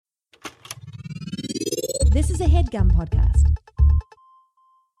This is a HeadGum podcast.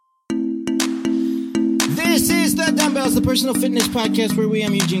 This is The Dumbbells, the personal fitness podcast where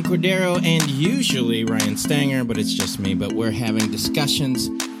I'm Eugene Cordero and usually Ryan Stanger, but it's just me. But we're having discussions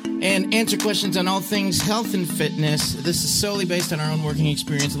and answer questions on all things health and fitness. This is solely based on our own working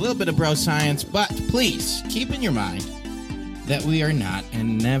experience, a little bit of bro science, but please keep in your mind that we are not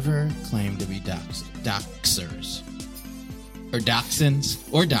and never claim to be doxers. Or dachshunds,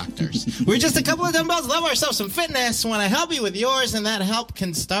 or doctors. We're just a couple of dumbbells, love ourselves some fitness, want to help you with yours, and that help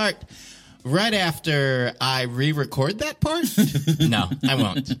can start right after I re-record that part. No, I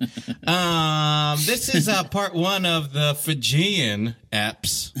won't. This is part one of the Fijian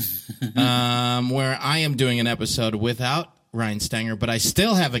eps, where I am doing an episode without Ryan Stanger, but I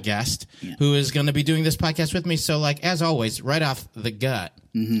still have a guest who is going to be doing this podcast with me. So, like, as always, right off the gut,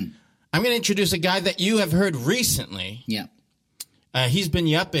 I'm going to introduce a guy that you have heard recently. Yeah. He's been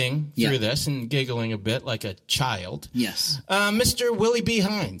yupping through this and giggling a bit like a child. Yes. Mr. Willie B.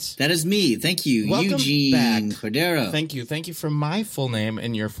 Hines. That is me. Thank you. Welcome Eugene back. Cordero. Thank you. Thank you for my full name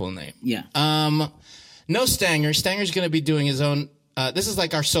and your full name. Yeah. No Stanger. Stanger's going to be doing his own. This is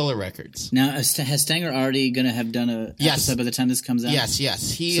like our solo records. Now, has Stanger already going to have done a episode by the time this comes out? Yes.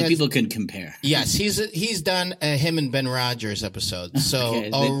 So people can compare. Yes, he's done a him and Ben Rogers episode. So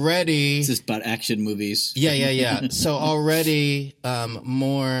already, it's just about action movies. Yeah. So already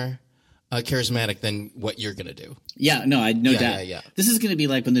more charismatic than what you're going to do. Yeah, no doubt. Yeah. This is going to be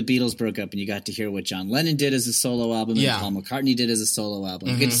like when the Beatles broke up and you got to hear what John Lennon did as a solo album and Paul McCartney did as a solo album.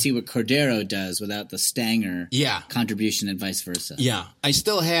 You get to see what Cordero does without the Stanger contribution and vice versa. Yeah. I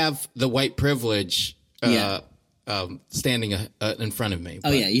still have the white privilege standing in front of me.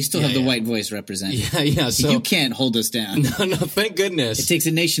 But, you still have the white voice representing. Yeah. So you can't hold us down. No, thank goodness. It takes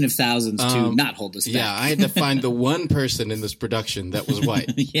a nation of thousands to not hold us back. Yeah, I had to find the one person in this production that was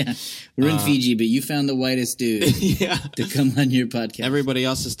white. We're in Fiji, but you found the whitest dude to come on your podcast. Everybody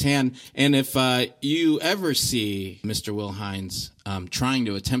else is tan. And if you ever see Mr. Will Hines trying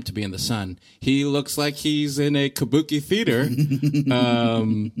to attempt to be in the sun, he looks like he's in a kabuki theater.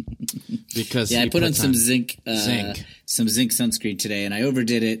 Because I put on some zinc sunscreen today, and I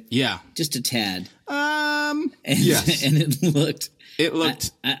overdid it. Yeah, just a tad. And it looked.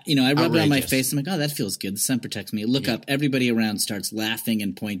 I rub it on my face. I'm like, oh, that feels good. The sun protects me. Look up. Everybody around starts laughing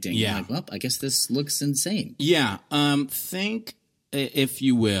and pointing. Yeah. I'm like, well, I guess this looks insane. Yeah. Think, if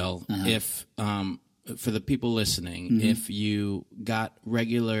you will, if for the people listening, if you got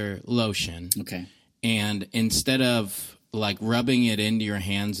regular lotion, and instead of like rubbing it into your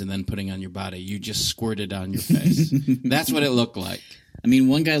hands and then putting on your body, you just squirt it on your face. That's what it looked like. I mean,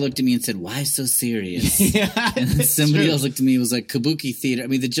 one guy looked at me and said, "Why so serious?" And then somebody else looked at me and was like, "Kabuki theater." I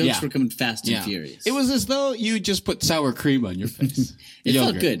mean, the jokes were coming fast and furious. It was as though you just put sour cream on your face. It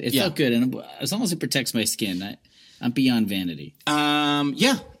felt good. It felt good, and as long as it protects my skin, I'm beyond vanity. And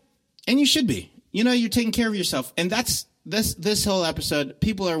you should be. You know, you're taking care of yourself, and that's this whole episode.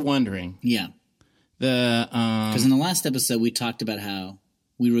 People are wondering. Yeah. Because in the last episode, we talked about how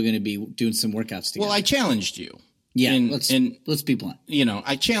we were going to be doing some workouts together. Well, I challenged you. Yeah, let's be blunt. You know,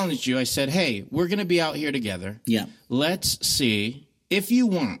 I challenged you. I said, hey, we're going to be out here together. Yeah. Let's see if you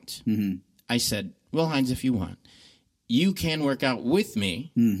want. I said, Will Hines, if you want, you can work out with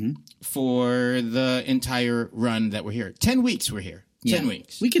me for the entire run that we're here. 10 weeks we're here. 10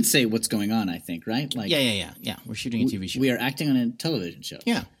 weeks. We could say what's going on, I think, right? Like, Yeah. We're shooting a TV show. We are acting on a television show.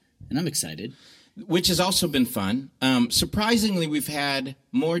 Yeah. And I'm excited. Which has also been fun. Surprisingly, we've had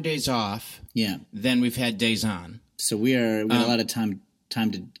more days off than we've had days on. So we got a lot of time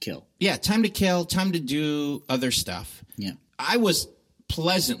to kill. Yeah, time to kill, time to do other stuff. Yeah. I was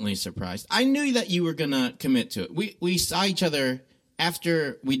pleasantly surprised. I knew that you were going to commit to it. We saw each other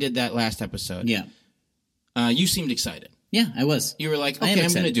after we did that last episode. Yeah. You seemed excited. Yeah, I was. You were like, okay,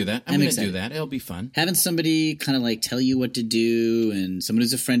 I'm going to do that. I'm going to do that. It'll be fun. Having somebody kind of like tell you what to do and someone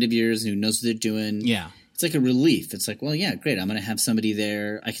who's a friend of yours who knows what they're doing. Yeah. It's like a relief. It's like, well, yeah, great. I'm going to have somebody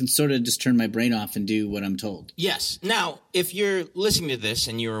there. I can sort of just turn my brain off and do what I'm told. Yes. Now, if you're listening to this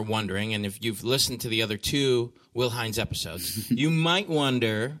and you're wondering, and if you've listened to the other two Will Hines episodes, you might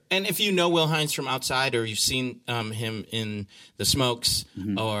wonder, and if you know Will Hines from outside or you've seen him in the Smokes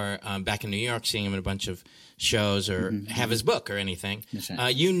or back in New York, seeing him in a bunch of shows or have his book or anything,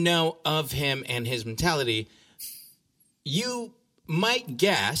 right. You know of him and his mentality. You might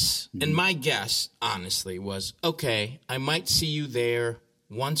guess, and my guess, honestly, was, okay, I might see you there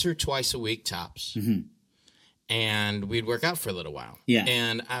once or twice a week, tops, and we'd work out for a little while. Yeah.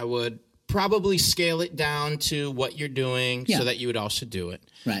 And I would probably scale it down to what you're doing so that you would also do it.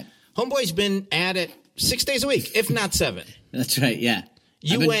 Right. Homeboy's been at it 6 days a week, if not 7. That's right, yeah.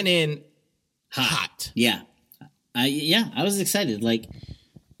 You went in hot. Yeah. I was excited. Like,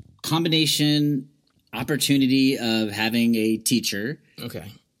 combination opportunity of having a teacher.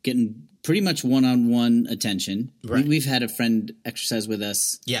 Okay. Getting pretty much one-on-one attention. Right. We've had a friend exercise with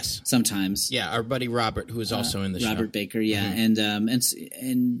us. Yes. Sometimes. Yeah, our buddy Robert, who is also in the show. Robert Baker, yeah. And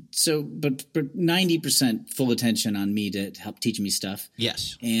so, but 90% full attention on me to help teach me stuff.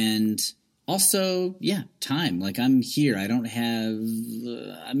 Yes. And also, time. Like, I'm here. I don't have,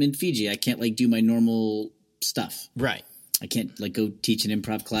 I'm in Fiji. I can't, like, do my normal stuff. Right. I can't, like, go teach an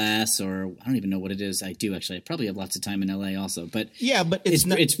improv class, or I don't even know what it is I do, actually. I probably have lots of time in LA also. But yeah, but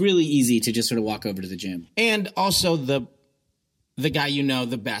it's really easy to just sort of walk over to the gym. And also the guy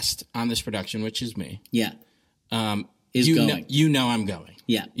the best on this production, which is me. Yeah. Is going. I'm going.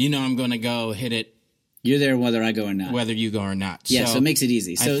 Yeah. I'm going to go hit it. You're there whether I go or not. Whether you go or not. Yeah, so it makes it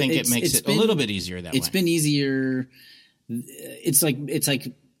easy. So I think it makes it a little bit easier that way. It's been easier. It's like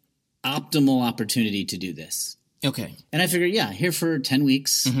optimal opportunity to do this. Okay. And I figured, here for 10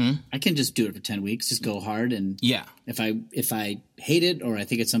 weeks, I can just do it for 10 weeks, just go hard. And if I hate it or I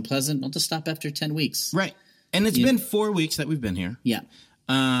think it's unpleasant, I'll just stop after 10 weeks. Right. And it's been 4 weeks that we've been here. Yeah.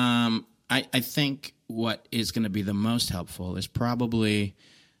 I think what is going to be the most helpful is probably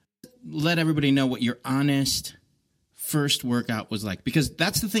let everybody know what your honest first workout was like. Because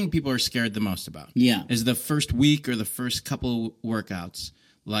that's the thing people are scared the most about. Yeah. Is the first week or the first couple workouts.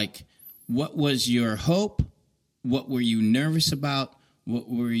 Like, what was your hope? What were you nervous about? What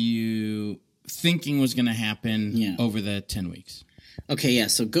were you thinking was going to happen over the 10 weeks? Okay, yeah.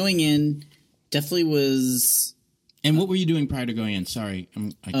 So going in definitely was... And what were you doing prior to going in? Sorry.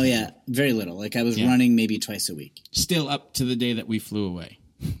 Very little. Like, I was running maybe twice a week. Still up to the day that we flew away.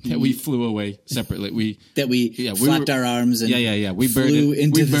 That we flew away separately. We flapped our arms and We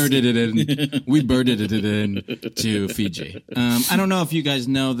birded it in to Fiji. I don't know if you guys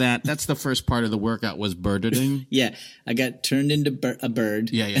know that. That's the first part of the workout was birding. Yeah, I got turned into a bird.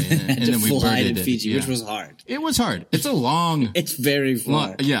 Yeah. And then we birded in Fiji, which was hard. It was hard. It's a long. It's very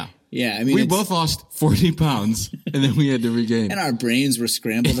far. Yeah. Yeah, I mean, we both lost 40 pounds, and then we had to regain. And our brains were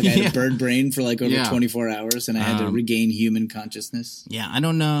scrambled. Like, I had a bird brain for like over 24 hours, and I had to regain human consciousness. Yeah, I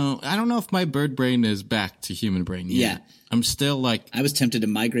don't know if my bird brain is back to human brain yet. Yeah. I'm still like... I was tempted to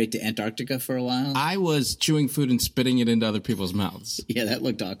migrate to Antarctica for a while. I was chewing food and spitting it into other people's mouths. Yeah, that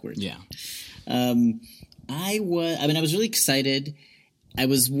looked awkward. Yeah. I was really excited. I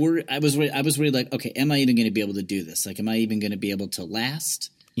was worried, like, okay, am I even going to be able to do this? Like, am I even going to be able to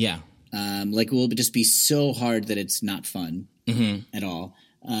last? Yeah. Like, will it just be so hard that it's not fun at all?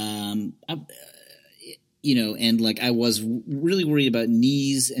 And like, I was really worried about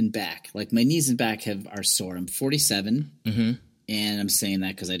knees and back. Like, my knees and back are sore. I'm 47, and I'm saying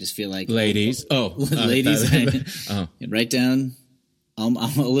that because I just feel like ladies. Ladies, write down. I'll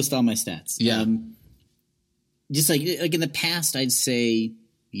list all my stats. Yeah. Just like in the past, I'd say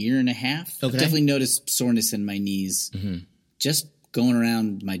year and a half. Okay. I've definitely noticed soreness in my knees. Just going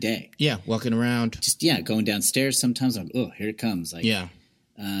around my day. Yeah, walking around. Just, going downstairs sometimes. I'm like, oh, here it comes. Like,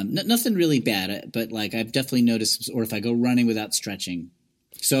 nothing really bad, but like I've definitely noticed, or if I go running without stretching.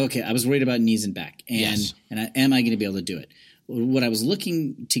 So, okay, I was worried about knees and back. And am I going to be able to do it? What I was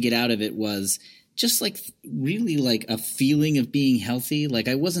looking to get out of it was just like really like a feeling of being healthy. Like,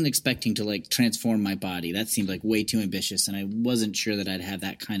 I wasn't expecting to like transform my body. That seemed like way too ambitious, and I wasn't sure that I'd have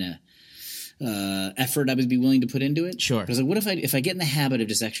that kind of effort I would be willing to put into it. Sure. Because like, what if I get in the habit of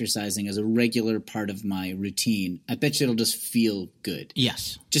just exercising as a regular part of my routine? I bet you it'll just feel good.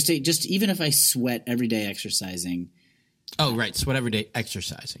 Yes. Just even if I sweat every day exercising. Oh, right. Sweat every day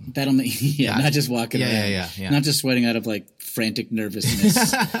exercising. That'll make not just walking around. Yeah. Not just sweating out of like frantic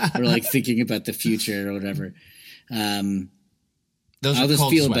nervousness or like thinking about the future or whatever. Those I'll are just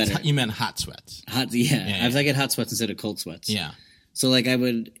cold feel sweats. better. You meant hot sweats. I get hot sweats instead of cold sweats. Yeah. So like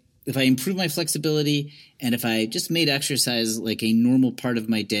if I improve my flexibility and if I just made exercise like a normal part of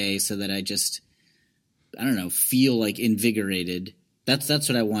my day so that I just, I don't know, feel like invigorated, that's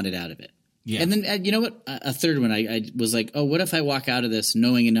what I wanted out of it. Yeah. And then, you know what? A third one, I was like, oh, what if I walk out of this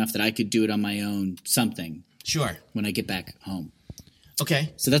knowing enough that I could do it on my own, something. Sure. When I get back home.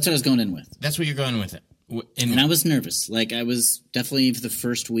 Okay. So that's what I was going in with. That's what you're going with it. And I was nervous. Like, I was definitely for the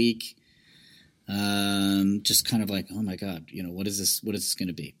first week, just kind of like, oh my God, what is this going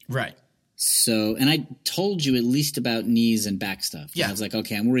to be? Right. So, and I told you at least about knees and back stuff. Yeah. I was like,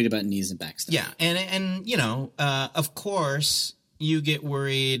 okay, I'm worried about knees and back stuff. Yeah. And of course you get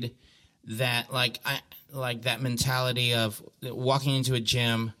worried that that mentality of walking into a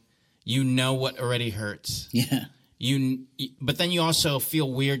gym, what already hurts. Yeah. But then you also feel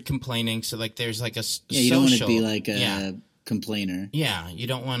weird complaining. So like there's like a social. You don't want to be like a complainer. Yeah, you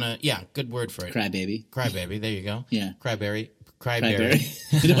don't want to. Yeah, good word for it. Crybaby. Crybaby. There you go. Yeah. Cryberry.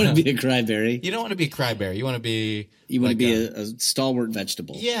 You don't want to be a cryberry. You don't want to be a cryberry. You want to be. You want to be a stalwart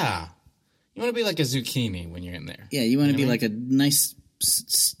vegetable. Yeah. You want to be like a zucchini when you're in there. Yeah, you want to be like a nice,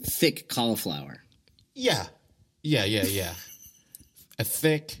 thick cauliflower. Yeah. A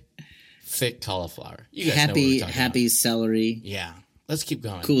thick cauliflower. You guys know what we're talking happy about. Celery. Yeah. Let's keep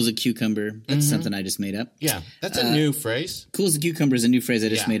going. Cool as a cucumber. That's something I just made up. Yeah, that's a new phrase. Cool as a cucumber is a new phrase I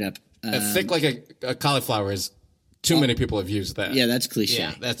just made up. Thick like a cauliflower is too many people have used that. Yeah, that's cliche.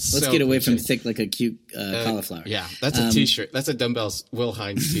 Yeah, Let's get away from thick like a cute cauliflower. Yeah, that's a T-shirt. That's a Dumbbells Will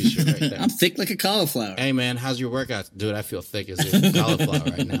Hines T-shirt right there. I'm thick like a cauliflower. Hey, man, how's your workout? Dude, I feel thick as a cauliflower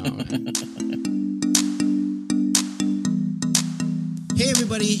right now. Man. Hey,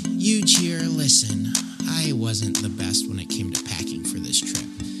 everybody. Huge here. Listen, I wasn't the best when it came to packing for this trip.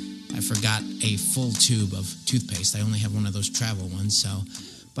 I forgot a full tube of toothpaste. I only have one of those travel ones, so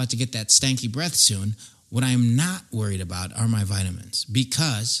about to get that stanky breath soon. What I'm not worried about are my vitamins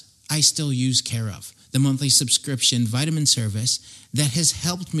because I still use Care of, the monthly subscription vitamin service that has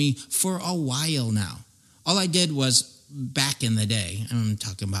helped me for a while now. All I did was back in the day, I'm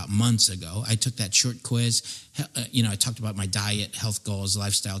talking about months ago, I took that short quiz. I talked about my diet, health goals,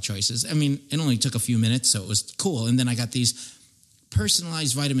 lifestyle choices. I mean, it only took a few minutes, so it was cool. And then I got these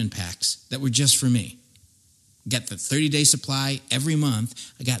personalized vitamin packs that were just for me. Get the 30-day supply every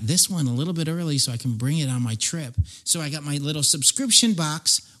month. I got this one a little bit early so I can bring it on my trip. So I got my little subscription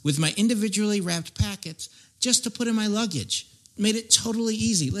box with my individually wrapped packets just to put in my luggage. Made it totally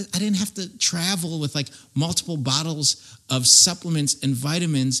easy. I didn't have to travel with like multiple bottles of supplements and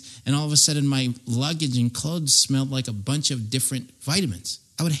vitamins, and all of a sudden my luggage and clothes smelled like a bunch of different vitamins.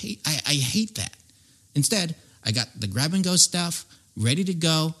 I hate that. Instead, I got the grab-and-go stuff, ready to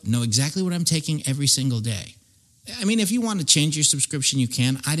go, know exactly what I'm taking every single day. I mean, if you want to change your subscription, you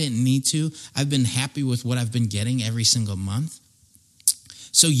can. I didn't need to. I've been happy with what I've been getting every single month.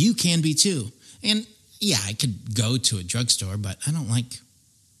 So you can be too. And yeah, I could go to a drugstore, but I don't like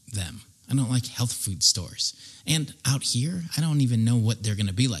them. I don't like health food stores. And out here, I don't even know what they're going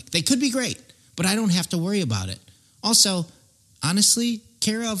to be like. They could be great, but I don't have to worry about it. Also, honestly,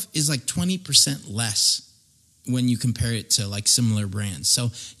 Care of is like 20% less when you compare it to like similar brands.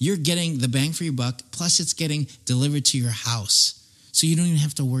 So you're getting the bang for your buck, plus it's getting delivered to your house. So you don't even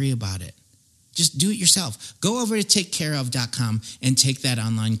have to worry about it. Just do it yourself. Go over to takecareof.com and take that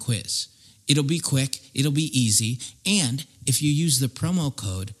online quiz. It'll be quick, it'll be easy, and if you use the promo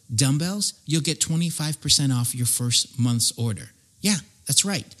code Dumbbells, you'll get 25% off your first month's order. Yeah, that's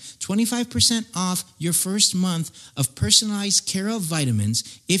right. 25% off your first month of personalized Care of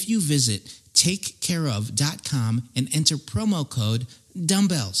vitamins if you visit takecareof.com and enter promo code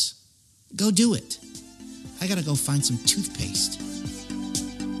Dumbbells. Go do it. I gotta go find some toothpaste.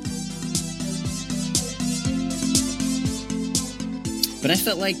 But I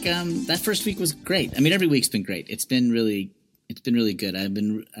felt like that first week was great. I mean, every week's been great. It's been really good.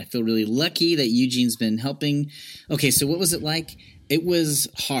 I feel really lucky that Eugene's been helping. Okay, so what was it like? It was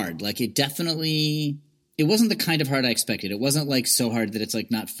hard. Like it wasn't the kind of hard I expected. It wasn't like so hard that it's like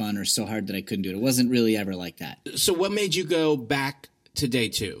not fun or so hard that I couldn't do it. It wasn't really ever like that. So what made you go back to day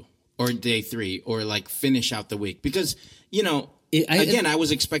 2 or day 3 or like finish out the week? Because, I was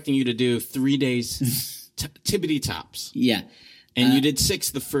expecting you to do 3 days tippity tops. Yeah. And you did 6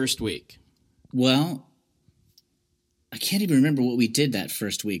 the first week. Well, I can't even remember what we did that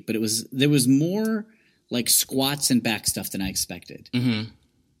first week, but there was more like squats and back stuff than I expected. Mm-hmm.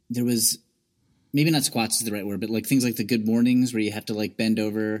 There was maybe not squats is the right word, but like things like the good mornings where you have to like bend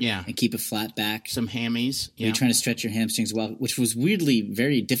over and keep a flat back. Some hammies. Yeah. You're trying to stretch your hamstrings well, which was weirdly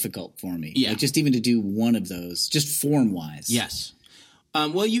very difficult for me. Yeah. Like just even to do one of those, just form wise. Yes.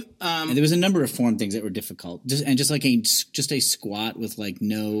 And there was a number of form things that were difficult. Just a squat with like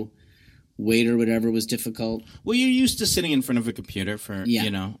no weight or whatever was difficult. Well, you're used to sitting in front of a computer for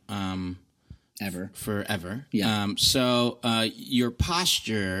forever. Yeah. So your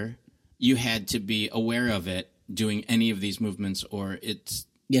posture, you had to be aware of it doing any of these movements, or it's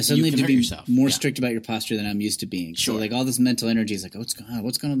suddenly you can to hurt be yourself. more strict about your posture than I'm used to being. Sure. So like all this mental energy is like, what's going on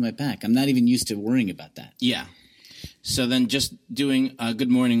with my back? I'm not even used to worrying about that. Yeah. So then just doing a good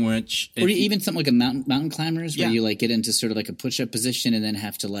morning, which... Or even something like a mountain climbers where you like get into sort of like a push-up position and then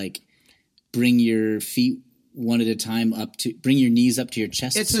have to like bring your feet one at a time bring your knees up to your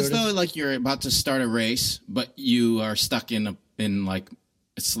chest. It's as though like you're about to start a race, but you are stuck in like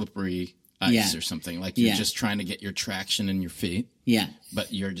a slippery ice or something. Like you're just trying to get your traction in your feet. Yeah.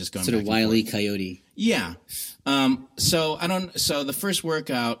 But you're just going sort back of Wile E. forth. Coyote. Yeah. So the first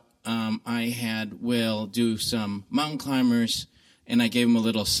workout, I had Will do some mountain climbers, and I gave him a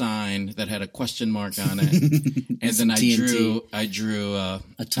little sign that had a question mark on it, and then I drew a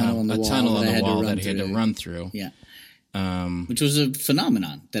tunnel on the wall that he had to run through. Yeah, which was a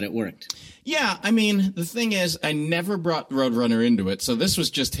phenomenon that it worked. Yeah, I mean, the thing is, I never brought Roadrunner into it, so this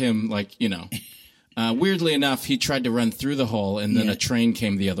was just him, like, you know. Weirdly enough, he tried to run through the hole, and then a train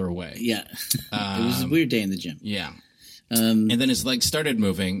came the other way. Yeah, it was a weird day in the gym. Yeah. And then his legs started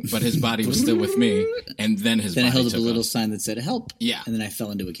moving, but his body was still with me. And then his body I held up a little off. sign that said "help." Yeah, and then I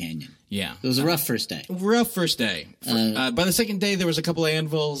fell into a canyon. Yeah, it was a rough first day. By the second day, there was a couple of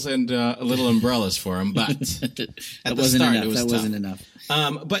anvils and a little umbrellas for him. But that wasn't enough. That wasn't enough.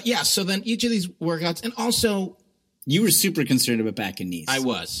 But yeah, so then each of these workouts, and also you were super concerned about back and knees. I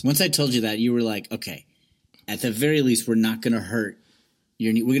was. Once I told you that, you were like, okay, at the very least, we're not going to hurt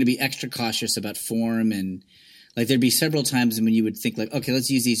your knee. We're going to be extra cautious about form and. Like, there'd be several times when you would think, like, okay, let's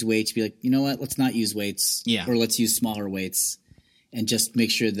use these weights. You'd be like, you know what? Let's not use weights. Yeah. Or let's use smaller weights and just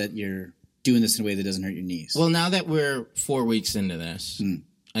make sure that you're doing this in a way that doesn't hurt your knees. Well, now that we're 4 weeks into this,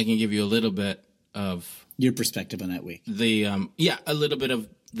 I can give you a little bit of... your perspective on that week. A little bit of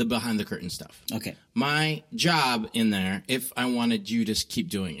the behind-the-curtain stuff. Okay. My job in there, if I wanted you to keep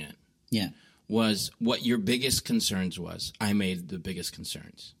doing it, was what your biggest concerns was. I made the biggest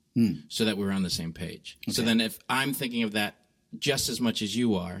concerns. So that we're on the same page. Okay. So then if I'm thinking of that just as much as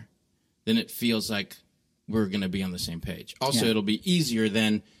you are, then it feels like we're going to be on the same page. Also, it'll be easier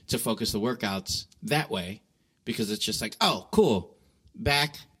then to focus the workouts that way because it's just like, oh, cool.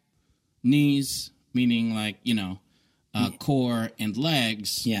 Back, knees, meaning like, you know, core and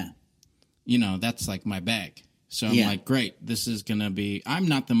legs. Yeah. You know, that's like my bag. So I'm like, great, this is going to be, I'm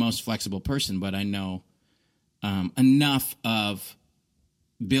not the most flexible person, but I know enough of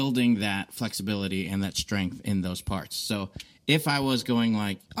building that flexibility and that strength in those parts. So if I was going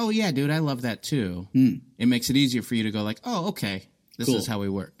like, oh, yeah, dude, I love that too, it makes it easier for you to go like, oh, okay, this is how we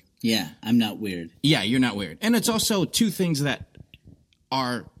work. Yeah, I'm not weird. Yeah, you're not weird. And it's also two things that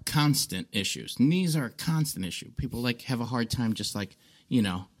are constant issues. Knees are a constant issue. People like have a hard time just like, you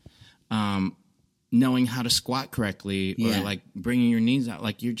know, knowing how to squat correctly or like bringing your knees out.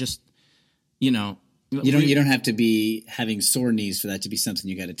 Like you're just, you know, You don't have to be having sore knees for that to be something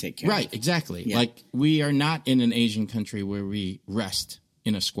you got to take care of. Right, exactly. Yeah. Like we are not in an Asian country where we rest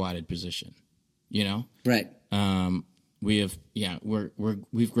in a squatted position. You know? Right. We've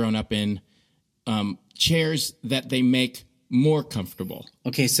grown up in chairs that they make more comfortable.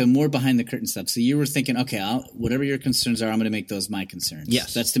 Okay, so more behind the curtain stuff. So you were thinking, okay, whatever your concerns are, I'm going to make those my concerns.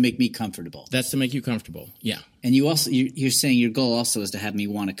 Yes. That's to make me comfortable. That's to make you comfortable. Yeah. And you also you're saying your goal also is to have me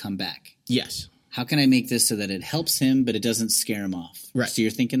want to come back. Yes. How can I make this so that it helps him, but it doesn't scare him off? Right. So you're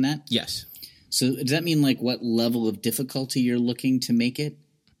thinking that? Yes. So does that mean, like, what level of difficulty you're looking to make it?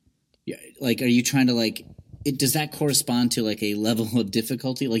 Like, are you trying to, like, does that correspond to, like, a level of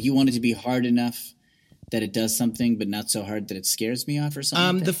difficulty? Like, you want it to be hard enough that it does something, but not so hard that it scares me off or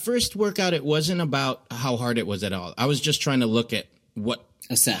something? The first workout, it wasn't about how hard it was at all. I was just trying to look at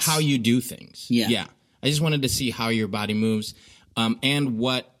how you do things. Yeah. Yeah. I just wanted to see how your body moves and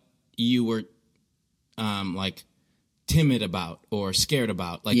what you were like timid about or scared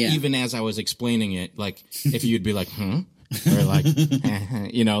about. Like even as I was explaining it, like if you'd be like, or like,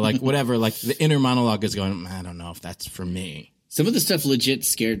 you know, like whatever, like the inner monologue is going, I don't know if that's for me. Some of the stuff legit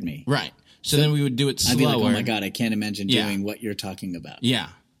scared me. Right. So then we would do it slower. I'd be like, oh my God, I can't imagine doing what you're talking about. Yeah.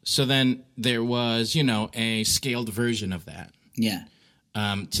 So then there was, you know, a scaled version of that. Yeah.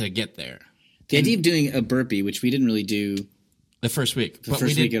 To get there. The idea of doing a burpee, which we didn't really do the first week. But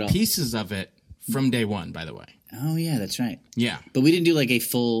we did pieces of it from day one, by the way. Oh, yeah, that's right. Yeah. But we didn't do like a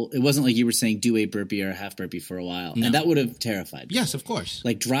full, it wasn't like you were saying do a burpee or a half burpee for a while. No. And that would have terrified me. Yes, of course.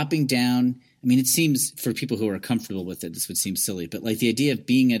 Like dropping down, I mean, it seems for people who are comfortable with it, this would seem silly. But like the idea of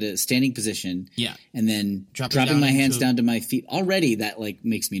being at a standing position and then dropping my hands down to my feet, already that like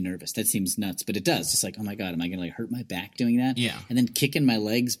makes me nervous. That seems nuts, but it does. It's like, oh my God, am I going to like hurt my back doing that? Yeah. And then kicking my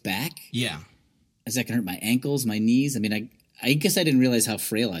legs back? Yeah. Is that going to hurt my ankles, my knees? I mean, I guess I didn't realize how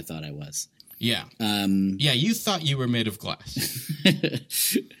frail I thought I was. Yeah. You thought you were made of glass.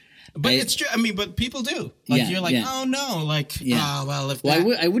 But it's true. I mean, but people do. Like, you're like, oh, no. Like, oh, well, if that...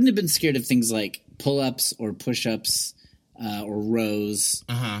 I wouldn't have been scared of things like pull-ups or push-ups or rows,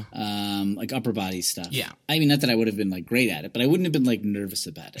 like upper body stuff. Yeah. I mean, not that I would have been, like, great at it, but I wouldn't have been, like, nervous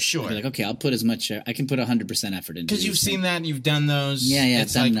about it. Sure. I'd be like, okay, I'll put as much... I can put 100% effort into it. Because you've seen that, you've done those. Yeah,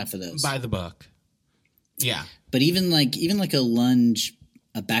 I've done enough of those. By the book. Yeah. But even like a lunge...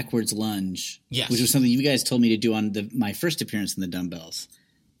 a backwards lunge, yes, which was something you guys told me to do on my first appearance in the dumbbells.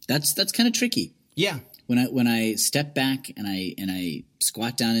 That's kind of tricky. Yeah. when I step back and I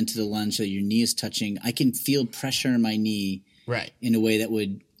squat down into the lunge so your knee is touching, I can feel pressure in my knee in a way that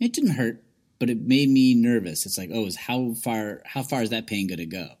it didn't hurt, but it made me nervous. It's like, how far is that pain going to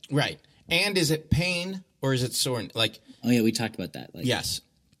go? Right. And is it pain or is it sore? Like, oh yeah, we talked about that. Like, yes.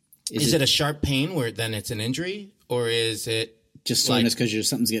 Is it a sharp pain where then it's an injury, or is it just soreness because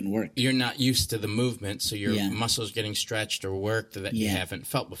something's getting worked? You're not used to the movement, so your muscles getting stretched or worked that you haven't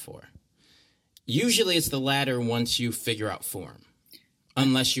felt before. Usually it's the latter once you figure out form,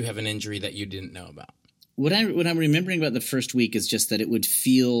 unless you have an injury that you didn't know about. What I'm remembering about the first week is just that it would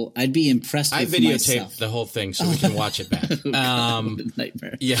feel, I'd be impressed with myself. I videotaped the whole thing so we can watch it back.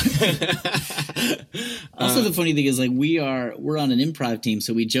 Nightmare. Yeah. Also, the funny thing is, like, we're on an improv team,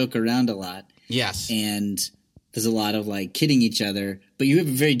 so we joke around a lot. Yes. And there's a lot of, like, kidding each other, but you have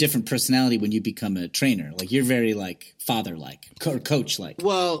a very different personality when you become a trainer. Like, you're very, like, father-like or coach-like.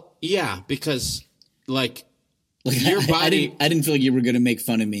 Well, yeah, because, like your body... I didn't feel like you were going to make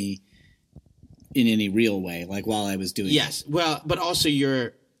fun of me in any real way, like while I was doing it. Yes, well, but also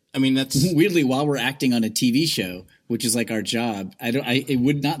that's... Weirdly, while we're acting on a TV show, which is like our job, it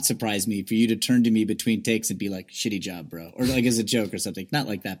would not surprise me for you to turn to me between takes and be like, shitty job, bro. Or like as a joke or something. Not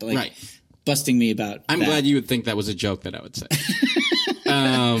like that, but like busting me about I'm glad you would think that was a joke that I would say.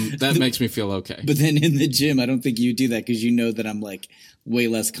 That makes me feel okay. But then in the gym, I don't think you do that because you know that I'm like way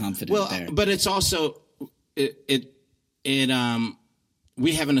less confident there. But it's also...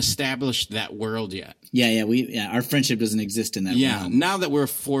 we haven't established that world yet. Yeah. Our friendship doesn't exist in that realm. Yeah, now that we're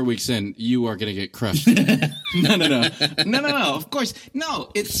 4 weeks in, you are going to get crushed. No. Of course, no.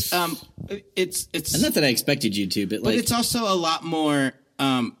 It's and not that I expected you to, but it's also a lot more.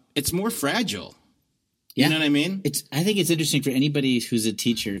 It's more fragile. Yeah. You know what I mean? I think it's interesting for anybody who's a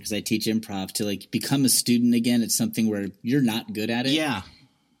teacher, because I teach improv, to like become a student again. It's something where you're not good at it. Yeah.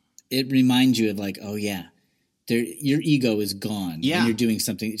 It reminds you of like, oh yeah. Your ego is gone. Yeah. And you're doing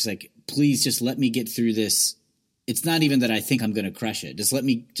something. It's like, please just let me get through this. It's not even that I think I'm going to crush it. Just let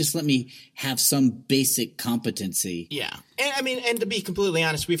me have some basic competency. Yeah. And to be completely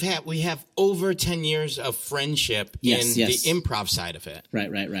honest, we have over 10 years of friendship in the improv side of it.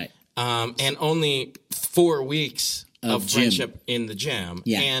 Right. And only 4 weeks of friendship in the gym.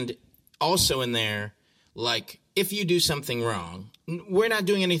 Yeah. And also in there, like, if you do something wrong, we're not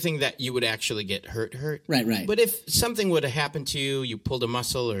doing anything that you would actually get hurt. Right. But if something would have happened to you, you pulled a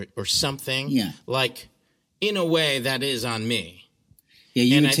muscle or something, like, in a way, that is on me. Yeah,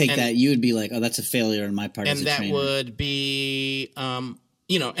 you would take that. You would be like, oh, that's a failure on my part as a trainer. And that would be, and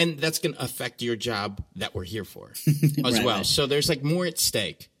that's going to affect your job that we're here for as well. Right. So there's, like, more at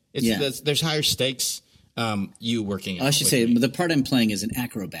stake. There's higher stakes you working out. I should say, the part I'm playing is an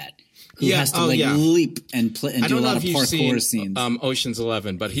acrobat. Who has to leap and play and do a lot of parkour scenes. Ocean's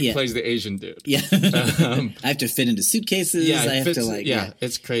 11, but he plays the Asian dude. Yeah, I have to fit into suitcases.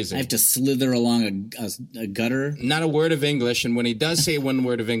 It's crazy. I have to slither along a gutter. Not a word of English, and when he does say one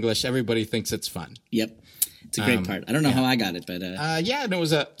word of English, everybody thinks it's fun. Yep, it's a great part. I don't know how I got it, but and it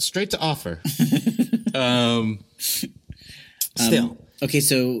was straight to offer. Still, okay,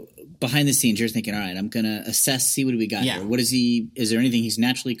 so. Behind the scenes, you're thinking, all right, I'm going to assess, see what we got here. What is there anything he's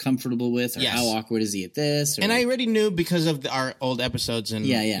naturally comfortable with? Or how awkward is he at this? Or, and I already knew because of our old episodes and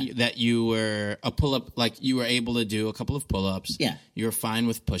that you were a pull-up, like you were able to do a couple of pull-ups. Yeah. You were fine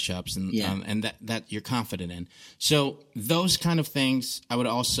with push-ups and that you're confident in. So those kind of things I would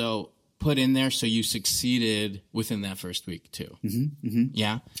also put in there so you succeeded within that first week too. Mm-hmm, mm-hmm.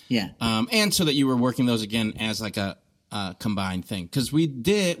 Yeah? Yeah. And so that you were working those again as like a combined thing, because we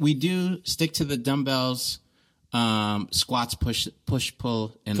do stick to the dumbbells, squats, push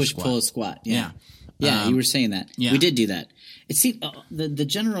pull and squat. Pull squat. Yeah. You were saying that. Yeah. We did do that. It seemed the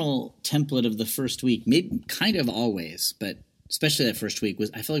general template of the first week, maybe kind of always, but especially that first week, was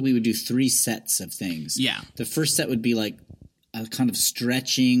I felt like we would do 3 sets of things. Yeah. The first set would be like a kind of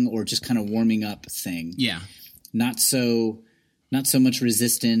stretching or just kind of warming up thing. Yeah. Not so much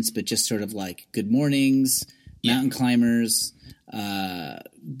resistance, but just sort of like good mornings. Mountain climbers,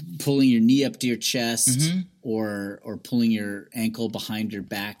 pulling your knee up to your chest, or pulling your ankle behind your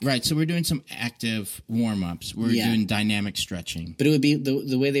back. Right. So we're doing some active warm ups. We're doing dynamic stretching. But it would be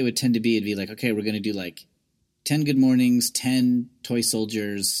the way they would tend to be. It'd be like, okay, we're going to do like 10 good mornings, 10 toy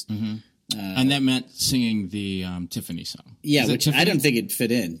soldiers. Mm-hmm. And that meant singing the Tiffany song. Yeah, which Tiffany? I don't think it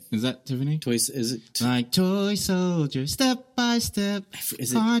fit in. Is that Tiffany? Is it like toy soldier, step by step?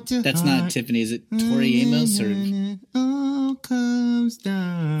 Is it? That's not Tiffany. Is it Tori Amos or? All comes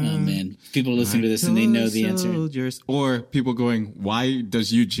down. Oh man, people listening to this and they know the answer. Or people going, "Why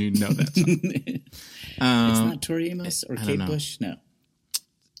does Eugene know that song?" It's not Tori Amos or Kate Bush. No.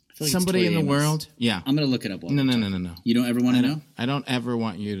 Like somebody in the world. Yeah. I'm going to look it up. No. You don't ever want to know? I don't ever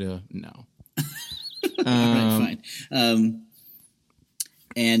want you to know. All right, fine.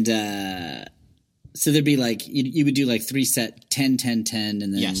 So there'd be like, you would do like 3 set, 10, 10, 10,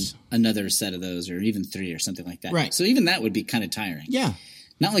 and then another set of those, or even 3 or something like that. Right. So even that would be kind of tiring. Yeah.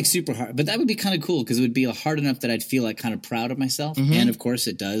 Not like super hard, but that would be kind of cool because it would be hard enough that I'd feel like kind of proud of myself. Mm-hmm. And of course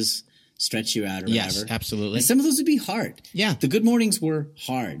it does stretch you out or whatever. Yes, absolutely. And some of those would be hard. Yeah. The good mornings were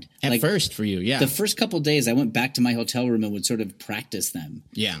hard. At first for you, yeah. The first couple of days I went back to my hotel room and would sort of practice them.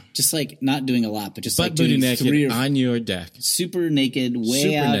 Yeah. Just like not doing a lot, but just like doing naked 3 or on your deck. Super naked,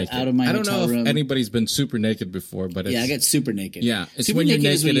 out of my hotel room. I don't know if anybody's been super naked before, but it's... Yeah, I got super naked. Yeah, it's super when you're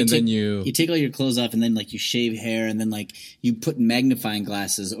naked and then you take all your clothes off and then like you shave hair and then like you put magnifying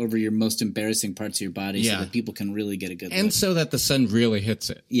glasses over your most embarrassing parts of your body so that people can really get a good look. So that the sun really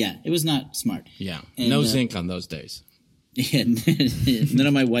hits it. Yeah, it was not smart. Yeah, and, no zinc on those days. Yeah, none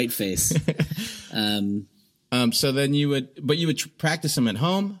of my white face. So then you would practice them at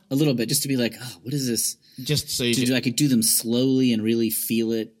home a little bit, just to be like, oh, what is this? Just so I could do them slowly and really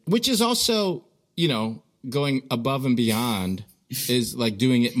feel it. Which is also, going above and beyond is like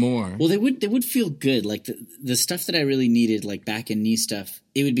doing it more. Well, they would feel good. Like the stuff that I really needed, like back and knee stuff,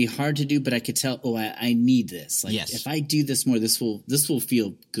 it would be hard to do, but I could tell, I need this. Like if I do this more, this will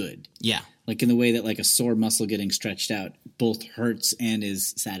feel good. Yeah. Like in the way that like a sore muscle getting stretched out both hurts and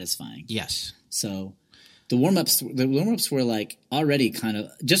is satisfying. Yes. So the warm-ups were like already kind of,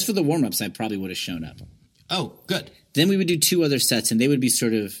 just for the warm-ups, I probably would have shown up. Oh, good. Then we would do 2 other sets and they would be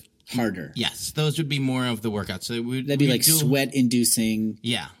sort of harder. Yes. Those would be more of the workouts. So that'd be like sweat inducing.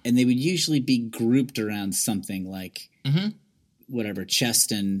 Yeah. And they would usually be grouped around something like whatever,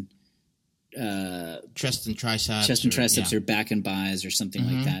 chest and triceps or back and buys or something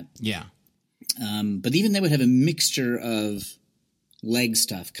like that. Yeah. But even they would have a mixture of leg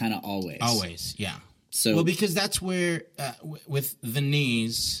stuff, kind of always. Always, yeah. So, because that's where, with the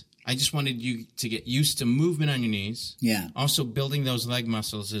knees, I just wanted you to get used to movement on your knees. Yeah. Also, building those leg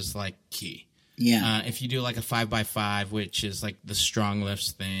muscles is like key. Yeah. If you do like a 5x5, which is like the strong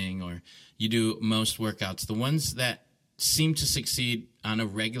lifts thing, or you do most workouts, the ones that seem to succeed on a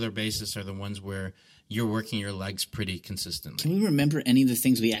regular basis are the ones where you're working your legs pretty consistently. Can we remember any of the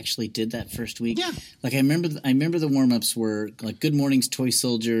things we actually did that first week? Yeah. Like I remember the warm-ups were like Good Mornings, Toy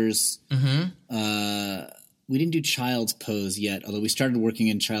Soldiers. Mm-hmm. We didn't do Child's Pose yet, although we started working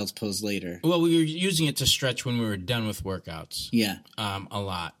in Child's Pose later. Well, we were using it to stretch when we were done with workouts. Yeah. A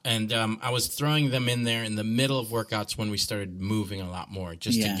lot. And I was throwing them in there in the middle of workouts when we started moving a lot more,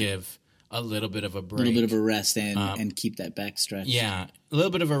 just to give a little bit of a break. A little bit of a rest and keep that back stretch. Yeah. A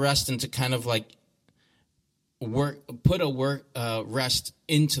little bit of a rest and to kind of like put a rest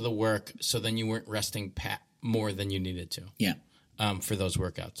into the work, so then you weren't resting more than you needed to. Yeah. For those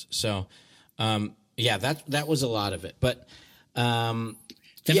workouts. So, that was a lot of it. But then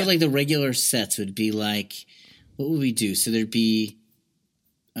for like the regular sets would be like, what would we do? So there'd be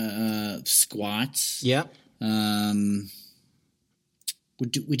squats. Yep.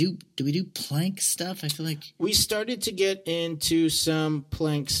 Do we do plank stuff? I feel like we started to get into some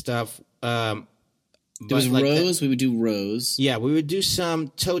plank stuff. There was like rows. We would do rows. Yeah, we would do some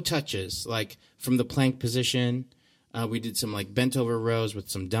toe touches, like from the plank position. We did some like bent over rows with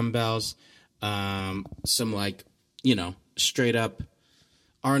some dumbbells. Some like, straight up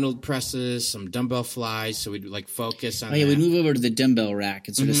Arnold presses, some dumbbell flies. So we'd like focus on that. We'd move over to the dumbbell rack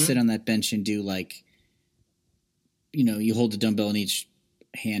and sort of sit on that bench and do like, you hold the dumbbell in each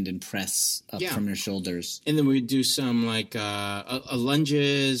hand and press up from your shoulders. And then we'd do some like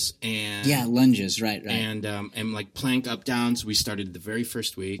lunges and lunges, right. And like plank up down. So we started the very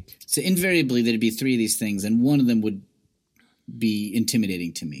first week. So invariably there'd be 3 of these things, and one of them would be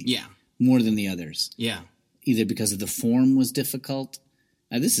intimidating to me. Yeah, more than the others. Yeah, either because of the form was difficult.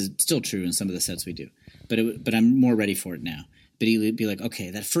 This is still true in some of the sets we do, but I'm more ready for it now. But he'd be like, okay,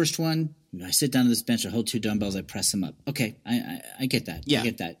 that first one, I sit down on this bench, I hold 2 dumbbells, I press them up. Okay, I get that. Yeah, I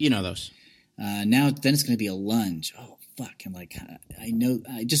get that. You know those. Now, then it's going to be a lunge. Oh, fuck. I'm like,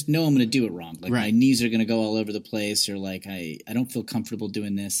 I just know I'm going to do it wrong. Like my knees are going to go all over the place, or like I don't feel comfortable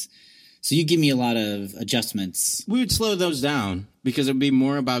doing this. So you give me a lot of adjustments. We would slow those down because it would be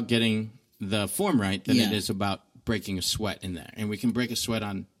more about getting the form right than it is about breaking a sweat in there. And we can break a sweat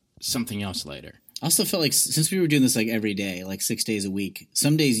on something else later. I also felt like since we were doing this like every day, like 6 days a week,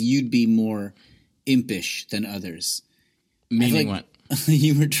 some days you'd be more impish than others. Meaning what?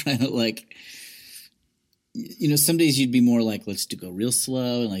 You were trying to like, some days you'd be more like, let's go real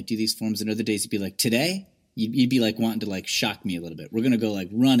slow and like do these forms. And other days you'd be like, today, you'd be like wanting to like shock me a little bit. We're going to go like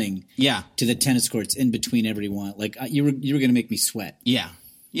running to the tennis courts in between everyone. Like you were going to make me sweat. Yeah.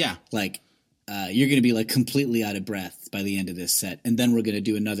 Yeah. Like, you're going to be like completely out of breath by the end of this set, and then we're going to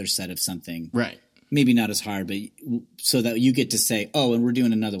do another set of something. Right. Maybe not as hard, but so that you get to say, oh, and we're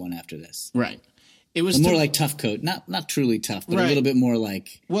doing another one after this. Right. It was more like tough code, not truly tough, but a little bit more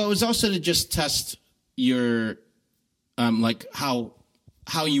like. Well, it was also to just test your, like how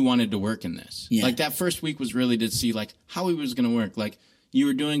you wanted to work in this. Yeah. Like that first week was really to see like how he was going to work. Like you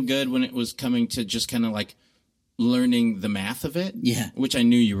were doing good when it was coming to just kind of like learning the math of it. Yeah. Which I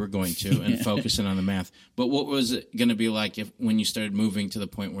knew you were going to and focusing on the math. But what was it going to be like when you started moving to the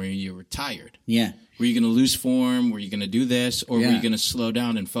point where you were tired? Yeah. Were you going to lose form? Were you going to do this? Or were you going to slow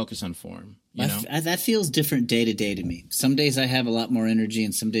down and focus on form? You know? That feels different day to day to me. Some days I have a lot more energy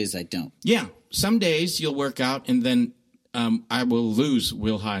and some days I don't. Yeah. Some days you'll work out and then I will lose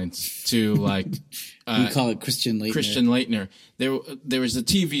Will Hines to like... we call it Christian Leitner. Christian Leitner. There was a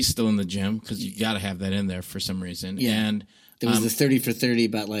TV still in the gym because you got to have that in there for some reason. Yeah. And there was the 30 for 30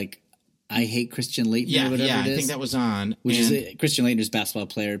 about like, I hate Christian Leitner or whatever it is. I think that was on. Christian Leitner's basketball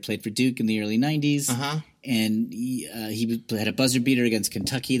player, played for Duke in the early 90s. Uh-huh. And he had a buzzer beater against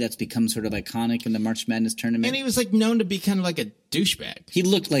Kentucky that's become sort of iconic in the March Madness tournament. And he was like known to be kind of like a douchebag. He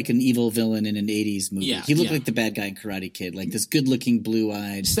looked like an evil villain in an 80s movie. Yeah, he looked like the bad guy in Karate Kid, like this good-looking,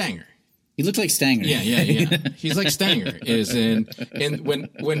 blue-eyed... Stanger. He looked like Stanger. Yeah. He's like Stanger is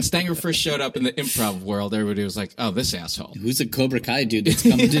when Stanger first showed up in the improv world, everybody was like, "Oh, this asshole. Who's a Cobra Kai dude that's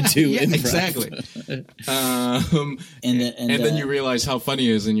coming to do improv?" Exactly. And then you realize how funny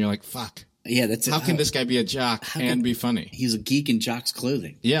he is, and you're like, "Fuck." Yeah, that's how can this guy be a jock and be funny? He's a geek in jock's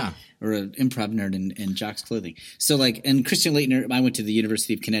clothing. Yeah. Or an improv nerd in jock's clothing. So like, and Christian Leitner, I went to the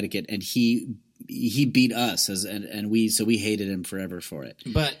University of Connecticut, and he beat us and we hated him forever for it.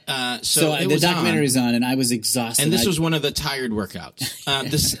 But so the documentary's on, and I was exhausted. And this was one of the tired workouts.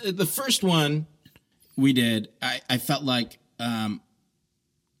 The first one we did, I felt like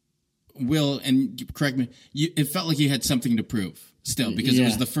Will, and correct me, it felt like you had something to prove still because it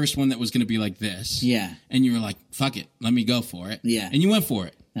was the first one that was going to be like this. Yeah, and you were like, "Fuck it, let me go for it." Yeah, and you went for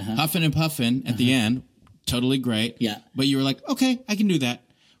it, huffing and puffing at the end. Totally great. Yeah, but you were like, "Okay, I can do that."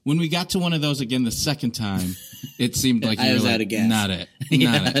 When we got to one of those again the second time, it seemed like you were like, out of gas. Not it.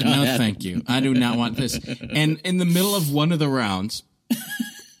 Not it. No, thank you. I do not want this. And in the middle of one of the rounds,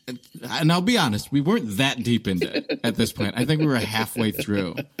 and I'll be honest, we weren't that deep into it at this point. I think we were halfway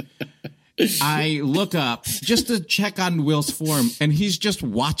through. I look up just to check on Will's form, and he's just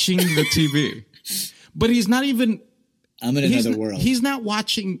watching the TV. But he's not even... I'm in another world. He's not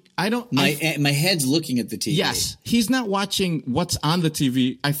watching. My head's looking at the TV. Yes, he's not watching what's on the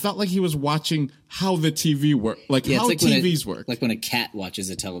TV. I felt like he was watching how the TV works, how TVs work. Like when a cat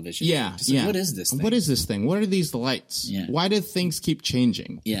watches a television. Yeah, like, what is this thing? What is this thing? What are these lights? Yeah. Why do things keep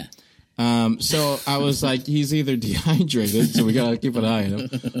changing? Yeah. So I was like, he's either dehydrated, so we gotta keep an eye on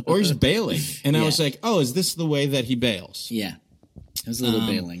him, or he's bailing. And I was like, oh, is this the way that he bails? Yeah. It was a little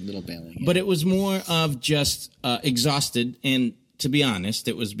bailing. Yeah. But it was more of just exhausted. And to be honest,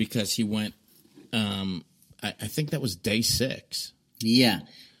 it was because he went, I think that was day 6. Yeah.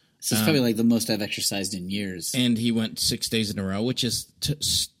 So it's probably like the most I've exercised in years. And he went 6 days in a row, which is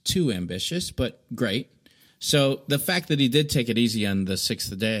too ambitious, but great. So the fact that he did take it easy on the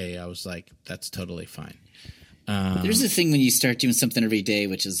 6th day, I was like, that's totally fine. There's a thing when you start doing something every day,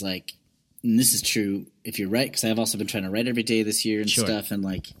 which is like, and this is true if you write, because I've also been trying to write every day this year and stuff, and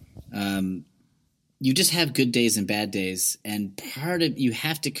like, you just have good days and bad days, and you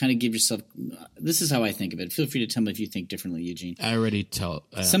have to kind of give yourself. This is how I think of it. Feel free to tell me if you think differently, Eugene. I already tell.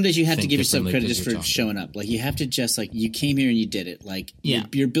 Some days you have to give yourself credit just for showing up. Like you have to just like you came here and you did it. Like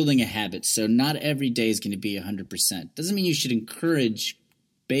you're building a habit, so not every day is going to be 100%. Doesn't mean you should encourage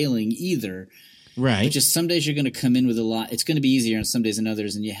bailing either. Right. But just some days you're going to come in with a lot. It's going to be easier on some days than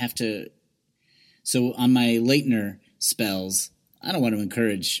others, and you have to. So on my Leitner spells, I don't want to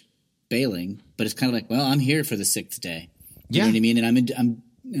encourage bailing, but it's kind of like, well, I'm here for the 6th day. You know what I mean?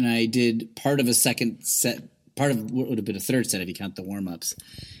 And I did part of a second set, part of what would have been a third set if you count the warm-ups.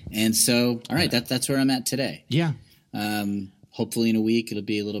 And so, all right, that's where I'm at today. Yeah. Hopefully in a week it'll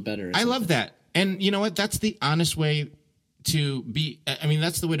be a little better. I love that. And you know what? That's the honest way to be. I mean,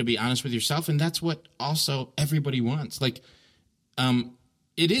 that's the way to be honest with yourself, and that's what also everybody wants. Like,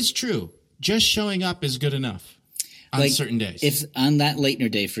 it is true. Just showing up is good enough on certain days. If on that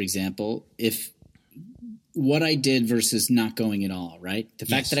Leitner day, for example, if what I did versus not going at all, right? The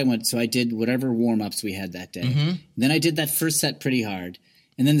fact that I went, so I did whatever warm-ups we had that day. Mm-hmm. Then I did that first set pretty hard.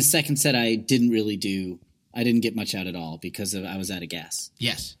 And then the second set I didn't really do. I didn't get much out at all because I was out of gas.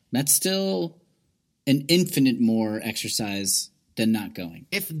 Yes. That's still an infinite more exercise than not going.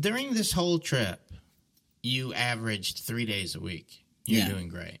 If during this whole trip you averaged 3 days a week, You're doing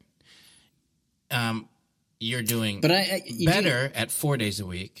great. You're doing better at 4 days a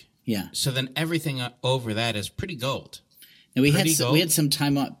week. Yeah. So then everything over that is pretty gold. And we had some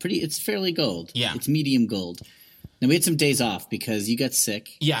time off. It's fairly gold. Yeah. It's medium gold. And we had some days off because you got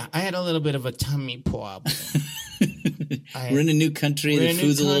sick. Yeah, I had a little bit of a tummy problem. We're in a new country. The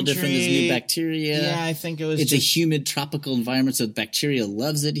food's a little different. There's new bacteria. Yeah, I think it was. It's a humid tropical environment, so the bacteria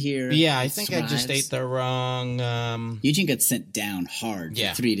loves it here. Yeah, I think I just ate the wrong. Eugene got sent down hard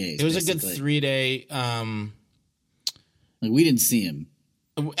for 3 days. It was basically. a good 3 day. We didn't see him,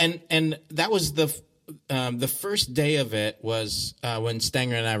 and that was the first day of it was when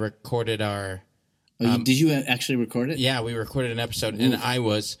Stanger and I recorded our. Did you actually record it? Yeah, we recorded an episode, and I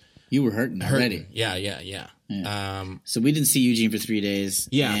was. You were hurting already. Yeah. So we didn't see Eugene for 3 days.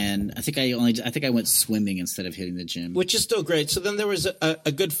 Yeah, and I think I went swimming instead of hitting the gym, which is still great. So then there was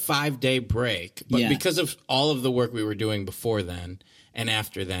a good 5 day break, but because of all of the work we were doing before then and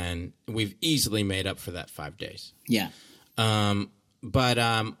after then, we've easily made up for that 5 days. Yeah,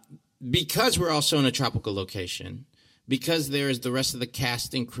 but because we're also in a tropical location. Because there is the rest of the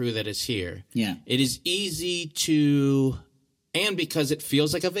cast and crew that is here, it is easy to, and because it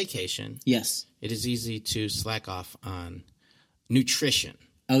feels like a vacation, yes, it is easy to slack off on nutrition.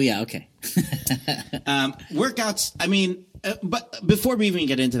 Oh, yeah, okay. Workouts, I mean, but before we even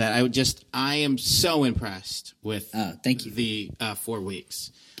get into that, I am so impressed with thank you. The 4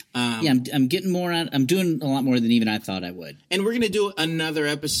 weeks. I'm getting more out. I'm doing a lot more than even I thought I would. And we're going to do another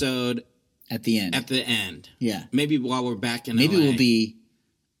episode at the end. Yeah. Maybe while we're back in Maybe LA.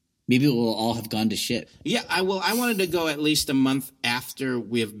 Maybe we'll all have gone to shit. Yeah, I wanted to go at least a month after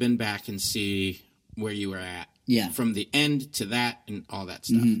we have been back and see where you were at. Yeah. From the end to that and all that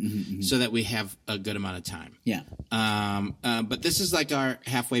stuff. So that we have a good amount of time. Yeah. But this is like our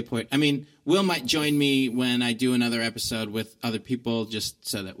halfway point. I mean, Will might join me when I do another episode with other people just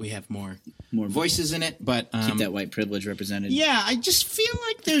so that we have more voices in it. But keep that white privilege represented. Yeah, I just feel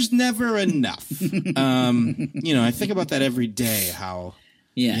like there's never enough. I think about that every day, how,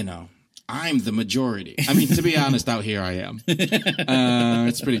 I'm the majority. I mean, to be honest, out here I am.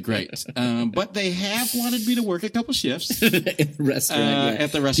 It's pretty great. But they have wanted me to work a couple shifts. At the restaurant.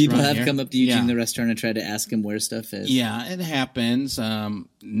 At the restaurant. People have come up to Eugene in the restaurant and tried to ask him where stuff is. Yeah, it happens.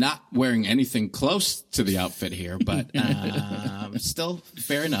 Not wearing anything close to the outfit here, but still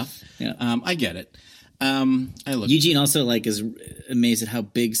fair enough. Yeah. I get it. Eugene also is amazed at how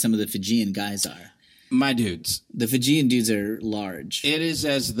big some of the Fijian guys are. My dudes. The Fijian dudes are large. It is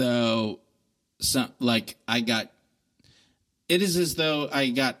as though I got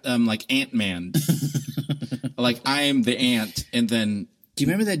Ant-Man. Like I am the ant, and then. Do you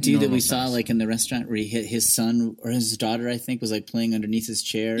remember that dude that we saw in the restaurant where he hit his son or his daughter? I think was playing underneath his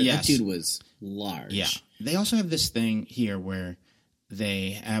chair. Yes. That dude was large. Yeah. They also have this thing here where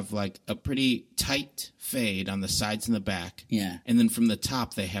they have a pretty tight fade on the sides and the back. Yeah. And then from the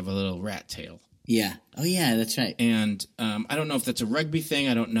top they have a little rat tail. Yeah. Oh, yeah, that's right. And I don't know if that's a rugby thing.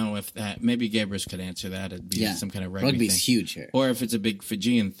 I don't know if that... Maybe Gabrus could answer that. It'd be some kind of rugby Rugby's thing. huge here. Or if it's a big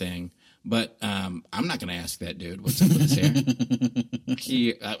Fijian thing. But I'm not going to ask that dude what's up with his hair.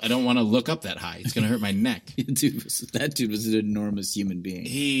 I don't want to look up that high. It's going to hurt my neck. That dude was an enormous human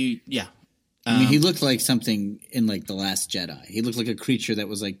being. I mean, he looked like something in The Last Jedi. He looked like a creature that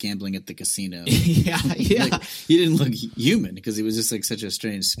was gambling at the casino. Yeah. He didn't look human because he was just such a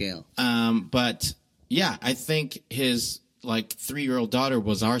strange scale. But yeah, I think his 3-year-old daughter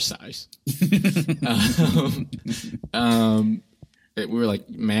was our size. We were like,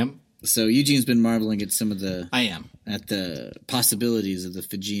 ma'am. So Eugene's been marveling at some of the... I am. At the possibilities of the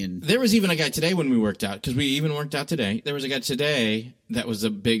Fijian... There was even a guy today when we worked out, because we even worked out today. There was a guy today that was a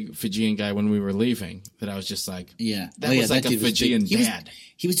big Fijian guy when we were leaving, that I was just like... Yeah. That was a Fijian dad.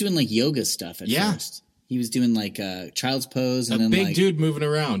 He was doing yoga stuff at first. He was doing child's pose. And a big dude moving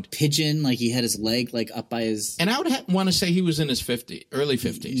around. Pigeon, he had his leg up by his... And I would want to say he was in his early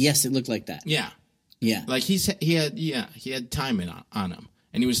 50s. Yes, it looked like that. Yeah. Yeah. He had time on him.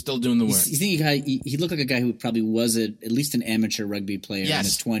 And he was still doing the work. You think he looked like a guy who probably was at least an amateur rugby player in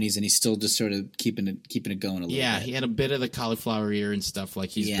his 20s, and he's still just sort of keeping it going a little bit. Yeah, he had a bit of the cauliflower ear and stuff.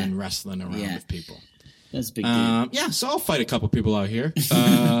 He's been wrestling around with people. That's a big deal. Yeah, so I'll fight a couple people out here.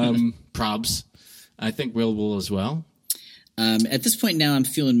 Probs. I think will as well. At this point now, I'm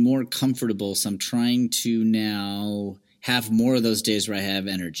feeling more comfortable, so I'm trying to now have more of those days where I have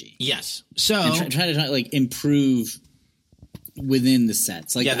energy. Yes. So and try to improve within the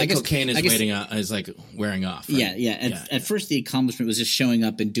sets. Cocaine is wearing off. Right? Yeah. At first, the accomplishment was just showing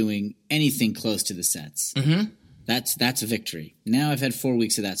up and doing anything close to the sets. Mm-hmm. That's a victory. Now I've had 4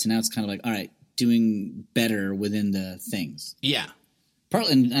 weeks of that, so now it's kind of all right, doing better within the things. Yeah.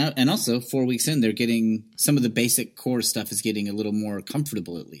 Partly, and also 4 weeks in, they're getting some of the basic core stuff is getting a little more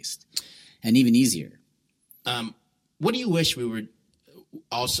comfortable, at least, and even easier. What do you wish we were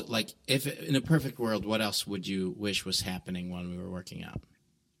also like? If in a perfect world, what else would you wish was happening when we were working out?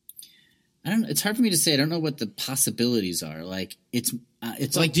 I don't. It's hard for me to say. I don't know what the possibilities are. Like it's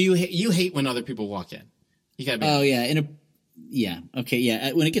like do you hate when other people walk in? You gotta be. Oh yeah, okay,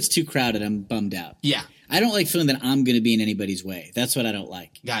 yeah. When it gets too crowded, I'm bummed out. Yeah. I don't like feeling that I'm going to be in anybody's way. That's what I don't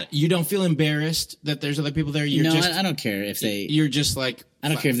like. Got it. You don't feel embarrassed that there's other people there? I don't care if they... You're just like... I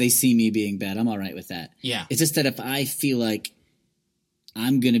don't care if they see me being bad. I'm all right with that. Yeah. It's just that if I feel like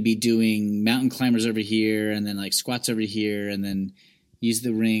I'm going to be doing mountain climbers over here and then like squats over here and then use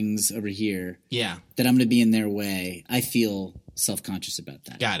the rings over here... Yeah. That I'm going to be in their way, I feel self-conscious about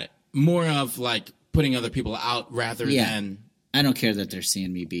that. Got it. More of like putting other people out rather than... I don't care that they're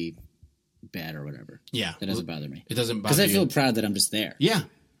seeing me be... bad or whatever. Yeah. That doesn't bother me. It doesn't bother me. Because I feel proud that I'm just there. Yeah.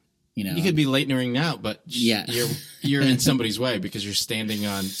 You could be lightering out, but yeah. you're in somebody's way because you're standing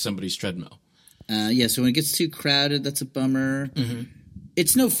on somebody's treadmill. So when it gets too crowded, that's a bummer. Mm-hmm.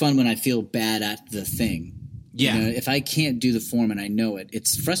 It's no fun when I feel bad at the thing. Yeah. If I can't do the form and I know it,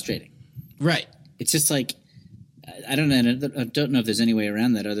 it's frustrating. Right. It's just like, I don't know if there's any way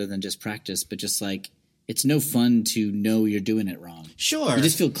around that other than just practice, but just like, it's no fun to know you're doing it wrong. Sure. You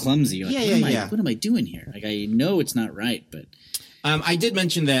just feel clumsy. You're like, what am I doing here? Like, I know it's not right, but... I did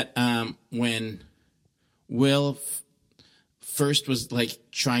mention that when Will first was, like,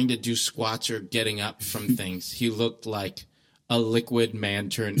 trying to do squats or getting up from things, he looked like a liquid man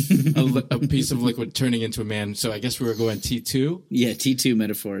a piece of liquid turning into a man. So I guess we were going T2. Yeah, T2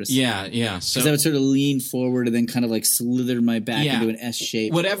 metaphors. Yeah. So I would sort of lean forward and then kind of like slither my back into an S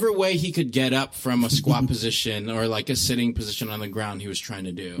shape. Whatever way he could get up from a squat position or like a sitting position on the ground, he was trying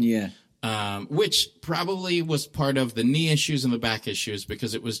to do. Yeah. Which probably was part of the knee issues and the back issues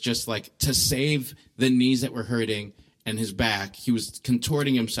because it was just like to save the knees that were hurting. And his back, he was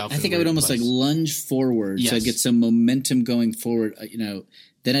contorting himself. I think I would almost like lunge forward so I get some momentum going forward.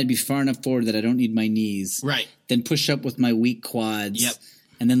 Then I'd be far enough forward that I don't need my knees. Right. Then push up with my weak quads. Yep.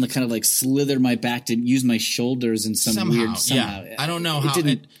 And then kind of like slither my back to use my shoulders in some weird somehow. Yeah. I don't know how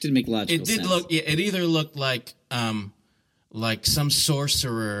it didn't make logical sense. It did look. It either looked like some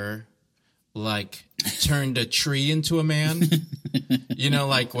sorcerer like turned a tree into a man.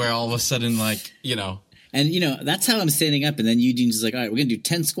 Like where all of a sudden And, that's how I'm standing up. And then Eugene's just like, all right, we're going to do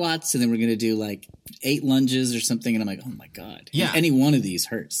 10 squats. And then we're going to do like 8 lunges or something. And I'm like, oh, my God. Yeah. Any one of these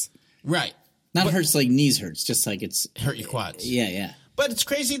hurts. Right. Hurts like knees hurts. Just like it's. Hurt your quads. Yeah. But it's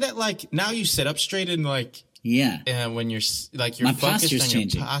crazy that like now you sit up straight and like. Yeah. When you're like you're my focused posture's on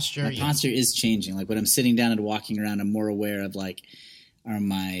changing. Your posture. My posture is changing. Like when I'm sitting down and walking around, I'm more aware of like, are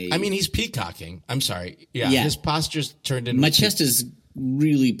my. I mean, he's peacocking. I'm sorry. Yeah. His posture's turned into. My chest is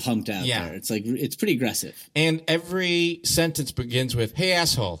really pumped out there. It's like it's pretty aggressive. And every sentence begins with "Hey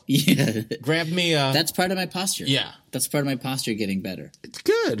asshole." Yeah. Grab me a That's part of my posture. Yeah. That's part of my posture getting better. It's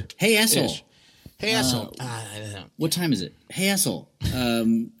good. Hey asshole. Ish. Hey asshole. What time is it? Hey asshole.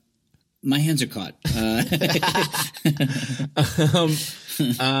 My hands are caught.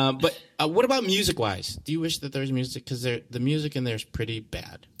 But what about music wise? Do you wish that there was music? Because the music in there is pretty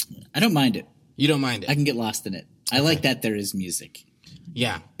bad. I don't mind it. You don't mind it? I can get lost in it. I like that there is music.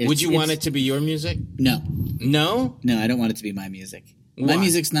 Yeah. Would you want it to be your music? No. No? No, I don't want it to be my music. Why? My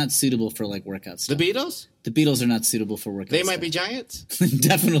music's not suitable for like workout stuff. The Beatles? The Beatles are not suitable for workout They stuff. might be giants?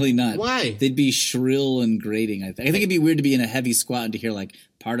 Definitely not. Why? They'd be shrill and grating, I think. I think it'd be weird to be in a heavy squat and to hear like,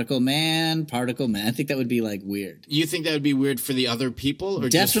 Particle Man, Particle Man. I think that would be like weird. You think that would be weird for the other people? Or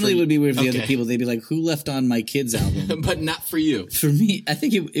Definitely would be weird for the other people. They'd be like, who left on my kids' album? But not for you. For me, I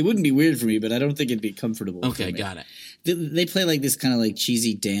think it wouldn't be weird for me, but I don't think it'd be comfortable for me. Got it. They play like this kind of like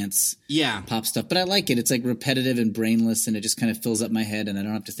cheesy dance pop stuff, but I like it. It's like repetitive and brainless, and it just kind of fills up my head, and I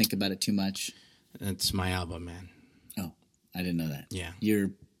don't have to think about it too much. That's my album, man. Oh, I didn't know that. Yeah.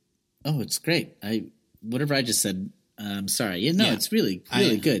 It's great. Whatever I just said, I'm sorry. It's really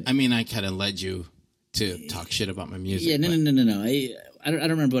good. I mean, I kind of led you to talk shit about my music. Yeah, no. I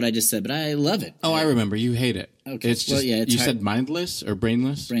don't remember what I just said, but I love it. Oh, I remember. You hate it. Okay. It's just, you said mindless or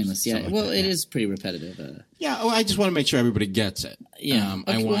brainless? Brainless, yeah. Well, it is pretty repetitive. I just want to make sure everybody gets it. Yeah.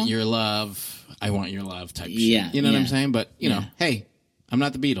 I want your love. I want your love type shit. Yeah. You know what I'm saying? But, you know, hey, I'm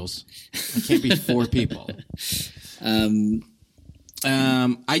not the Beatles. I can't be 4 people.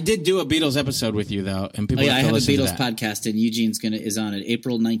 I did do a Beatles episode with you, though, and people. I have a Beatles podcast, and Eugene's is on it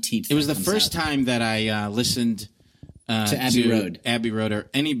April 19th. It was the first time that I listened to Abbey Road or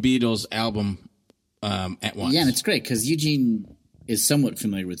any Beatles album at once. Yeah, and it's great because Eugene is somewhat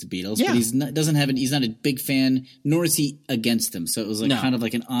familiar with the Beatles, but he's not a big fan, nor is he against them. So it was kind of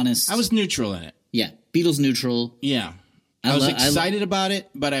like an honest. I was neutral in it. Yeah, Beatles neutral. Yeah, I was excited about it,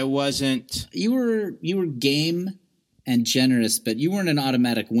 but I wasn't. You were game and generous, but you weren't an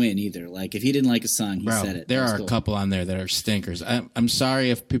automatic win either. Like if he didn't like a song, he said it. There are a couple on there that are stinkers. I'm sorry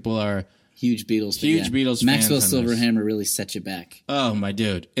if people are. Huge Beatles fans. Maxwell Silverhammer really set you back. Oh, my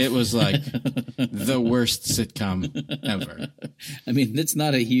dude. It was like the worst sitcom ever. I mean, that's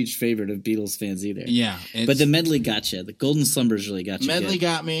not a huge favorite of Beatles fans either. Yeah. But the medley got you. The Golden Slumbers really got you. Medley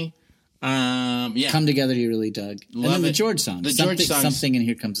got me. Yeah. Come Together you really dug. And then the George song. Something and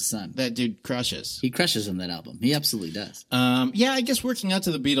Here Comes the Sun. That dude crushes. He crushes on that album. He absolutely does. Yeah, I guess working out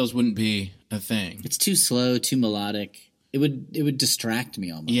to the Beatles wouldn't be a thing. It's too slow, too melodic. It would distract me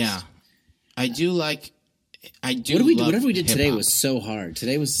almost. Yeah. I do. Whatever we did today was so hard.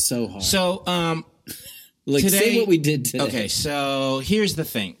 Today was so hard. So, today, say what we did today. Okay, so here's the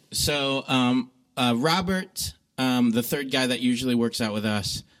thing. So, Robert, the third guy that usually works out with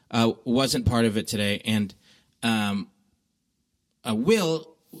us, wasn't part of it today, and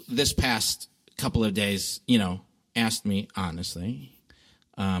Will, this past couple of days, asked me honestly,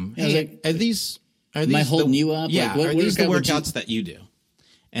 "Hey, are these my holding you up? Yeah, are these the workouts that you do?"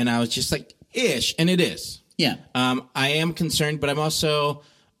 And I was just like, "Ish," and it is. Yeah. I am concerned, but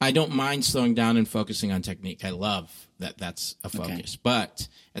I don't mind slowing down and focusing on technique. I love that that's a focus. Okay. But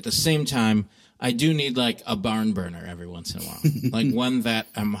at the same time, I do need like a barn burner every once in a while. Like one that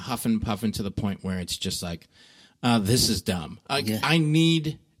I'm huffing puffing to the point where it's just like, this is dumb. I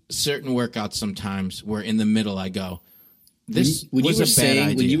need certain workouts sometimes where in the middle I go, this was a bad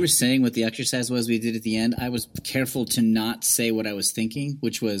idea. When you were saying what the exercise was we did at the end, I was careful to not say what I was thinking,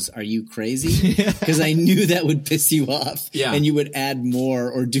 which was, "Are you crazy?" Because I knew that would piss you off, and you would add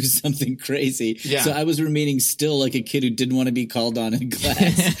more or do something crazy. Yeah. So I was remaining still like a kid who didn't want to be called on in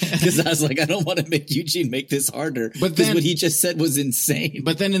class because I was like, I don't want to make Eugene make this harder because what he just said was insane.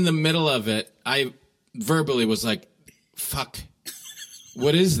 But then in the middle of it, I verbally was like, "Fuck.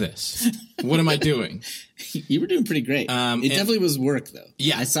 What is this? What am I doing?" You were doing pretty great. It definitely was work, though.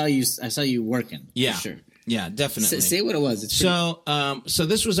 Yeah, I saw you working. Yeah, for sure. Yeah, definitely. Say what it was. So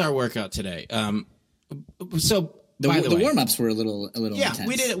this was our workout today. So the warm ups were a little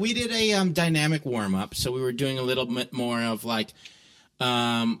intense. we did a dynamic warm up. So we were doing a little bit more of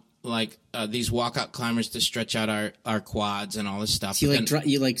these walkout climbers to stretch out our quads and all this stuff. So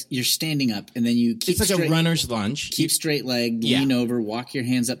you're standing up and then you keep it's like a runner's lunge. Keep straight leg, lean over, walk your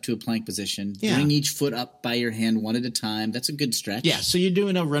hands up to a plank position, bring each foot up by your hand one at a time. That's a good stretch. Yeah, so you're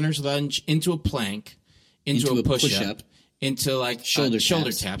doing a runner's lunge into a plank, into a push-up, into like shoulder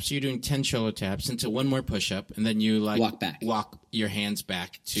taps. So you're doing 10 shoulder taps into one more push-up, and then you walk your hands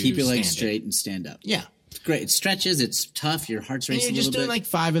back to keep your legs straight and stand up. Yeah. It's great. It stretches. It's tough. Your heart's racing a little bit. You're just doing like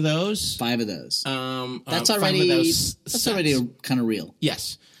 5 of those. 5 of those. That's already kind of real.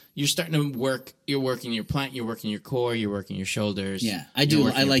 Yes. You're starting to work. You're working your plant. You're working your core. You're working your shoulders. Yeah, I do.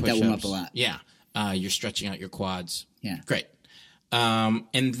 I like that warm up a lot. Yeah. You're stretching out your quads. Yeah. Great. And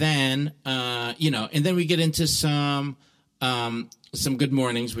then we get into some good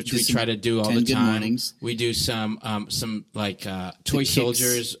mornings, which we try to do all the time. Good mornings. We do some toy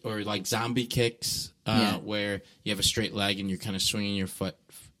soldiers or like zombie kicks. Where you have a straight leg and you're kind of swinging your foot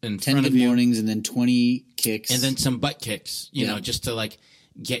in front of you. 10 good mornings and then 20 kicks. And then some butt kicks, you know, just to like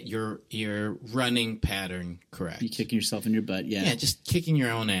get your running pattern correct. You kicking yourself in your butt, yeah. Yeah, just kicking your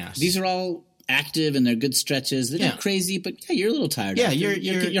own ass. These are all active and they're good stretches. They're not crazy, but you're a little tired. Yeah,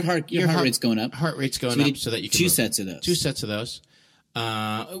 your heart rate's going up. Heart rate's going up so that you can 2 sets of those. 2 sets of those.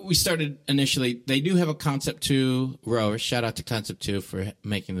 We started initially, they do have a Concept 2 rower. Shout out to Concept 2 for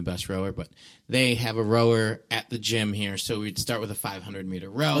making the best rower, but they have a rower at the gym here. So we'd start with a 500-meter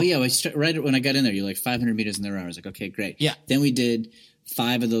row. Oh, yeah. Right when I got in there, you're like 500 meters in the row. I was like, okay, great. Yeah. Then we did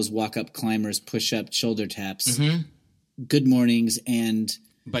 5 of those walk-up climbers, push-up, shoulder taps, good mornings, and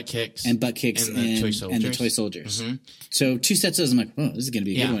butt kicks and the toy soldiers. Mm-hmm. So 2 sets of those. I'm like, oh, this is going to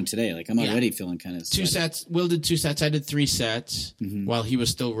be a good one today. Like I'm already feeling kind of 2 sets. Will did 2 sets. I did 3 sets while he was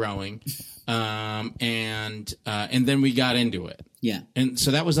still rowing, and then we got into it. Yeah, and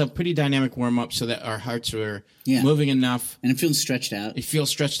so that was a pretty dynamic warm up, so that our hearts were moving enough, and it feels stretched out. It feels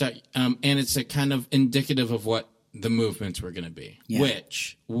stretched out, and it's a kind of indicative of what the movements were going to be,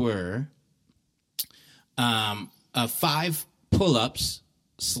 which were 5 pull-ups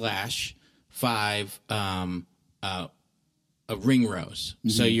 / 5 ring rows.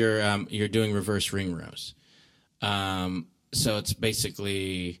 So you're doing reverse ring rows. So it's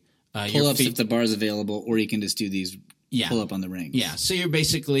basically pull-ups if the bar's available, or you can just do these pull up on the ring. Yeah. So you're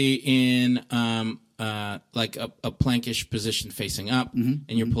basically in like a plankish position facing up, and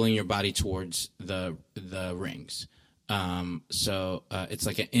you're pulling your body towards the rings. So it's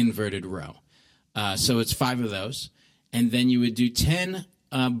like an inverted row. So it's 5 of those. And then you would do 10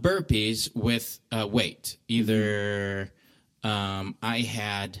 burpees with weight. Either I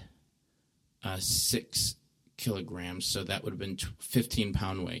had 6 kilograms, so that would have been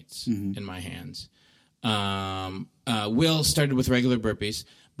 15-pound weights in my hands. Will started with regular burpees,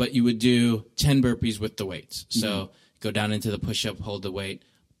 but you would do 10 burpees with the weights. So go down into the push-up, hold the weight,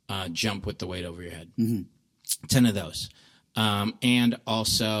 jump with the weight over your head. 10 of those. And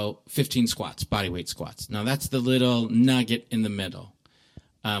also 15 squats, body weight squats. Now, that's the little nugget in the middle.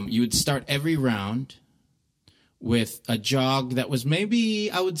 You would start every round with a jog that was maybe,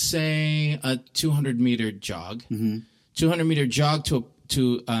 I would say, a 200-meter jog. 200-meter jog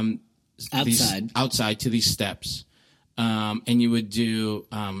to outside to these steps. And you would do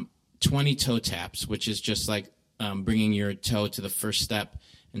 20 toe taps, which is just like bringing your toe to the first step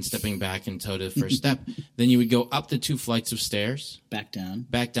and stepping back and toe to the first step. Then you would go up the 2 flights of stairs. Back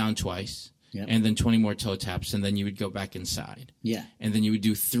down twice. Yep. And then 20 more toe taps, and then you would go back inside. Yeah. And then you would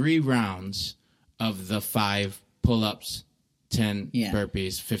do 3 rounds of the 5 pull-ups, 10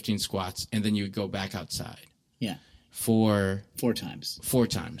 burpees, 15 squats, and then you would go back outside. Yeah. For 4 times. 4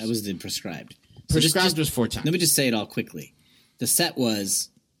 times. That was the prescribed. Prescribed was 4 times. Let me just say it all quickly. The set was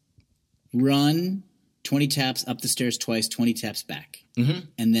run 20 taps up the stairs twice, 20 taps back.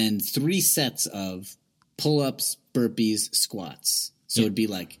 And then 3 sets of pull-ups, burpees, squats. So it'd be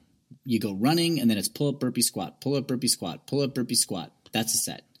like you go running, and then it's pull-up, burpee, squat, pull-up, burpee, squat, pull-up, burpee, squat. That's a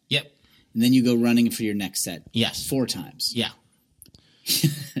set. Yep. And then you go running for your next set. Yes. 4 times. Yeah.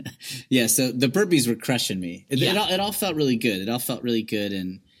 Yeah, so the burpees were crushing me. It all felt really good.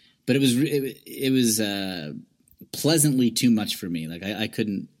 But it was pleasantly too much for me. Like I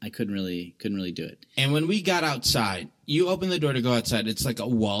couldn't really do it. And when we got outside, you open the door to go outside, it's like a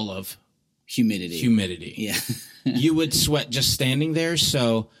wall of humidity. Yeah. You would sweat just standing there,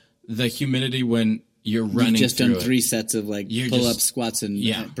 so the humidity when you're running, you've just done 3 sets of like pull-ups, squats, and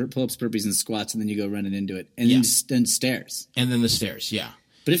pull-ups, burpees, and squats, and then you go running into it, and then stairs, and then the stairs. Yeah,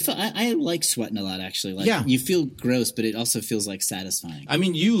 but I like sweating a lot actually. Like, you feel gross, but it also feels like satisfying. I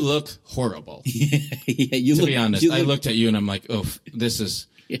mean, you look horrible. To be honest, I looked at you and I'm like, oh, this is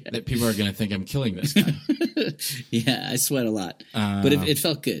that people are going to think I'm killing this guy. Yeah, I sweat a lot, but it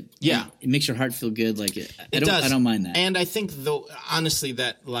felt good. Yeah, it makes your heart feel good. Like I don't mind that. And I think though, honestly,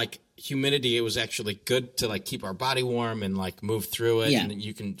 that like humidity, it was actually good to like keep our body warm and like move through it. Yeah. And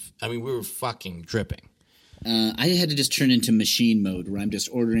you can, I mean, we were fucking dripping. I had to just turn into machine mode where I'm just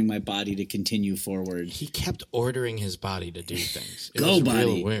ordering my body to continue forward. He kept ordering his body to do things. It was body.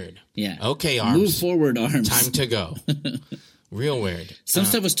 Real weird. Yeah. Okay, arms. Move forward, arms. Time to go. Real weird. Some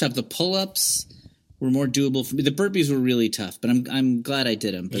stuff was tough. The pull-ups were more doable for me. The burpees were really tough, but I'm glad I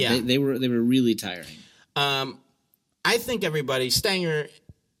did them. But they were really tiring. I think everybody, Stanger,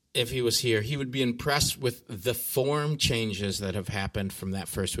 if he was here, he would be impressed with the form changes that have happened from that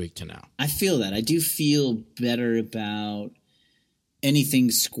first week to now. I feel that. I do feel better about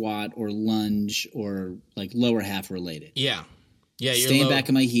anything squat or lunge or like lower half related. Yeah. Yeah. You're staying back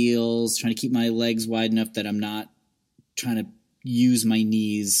on my heels, trying to keep my legs wide enough that I'm not trying to use my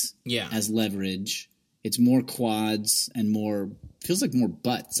knees as leverage. It's more quads and feels like more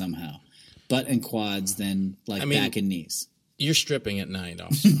butt somehow. Butt and quads than back and knees. You're stripping at night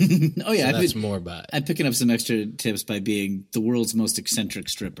also. Oh, yeah. So that's more butt. I'm picking up some extra tips by being the world's most eccentric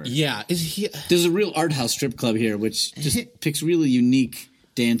stripper. Yeah. There's a real art house strip club here, which just picks really unique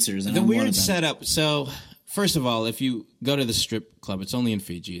dancers. And the weird setup. So, first of all, if you go to the strip club, it's only in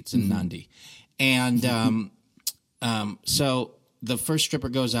Fiji. It's in Nandi. And so the first stripper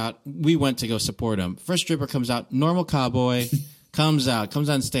goes out. We went to go support him. First stripper comes out, normal cowboy, comes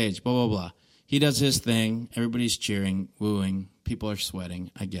on stage, blah, blah, blah. He does his thing. Everybody's cheering, wooing. People are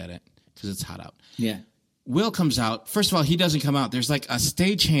sweating. I get it because it's hot out. Yeah. Will comes out. First of all, he doesn't come out. There's like a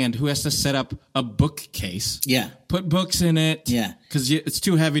stagehand who has to set up a bookcase. Yeah. Put books in it. Yeah. Because it's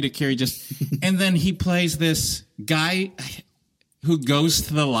too heavy to carry and then he plays this guy who goes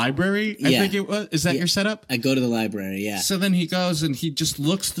to the library. I think it was. Is that your setup? I go to the library, yeah. So then he goes and he just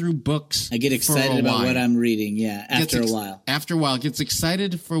looks through books. I get excited about what I'm reading, after a while. After a while, gets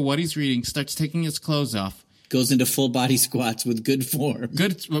excited for what he's reading, starts taking his clothes off. Goes into full body squats with good form.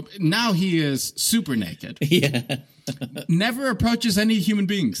 Now he is super naked. Yeah. Never approaches any human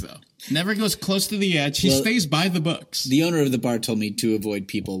beings, though. Never goes close to the edge. He stays by the books. The owner of the bar told me to avoid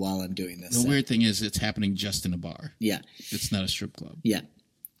people while I'm doing this. The weird thing is it's happening just in a bar. Yeah. It's not a strip club. Yeah.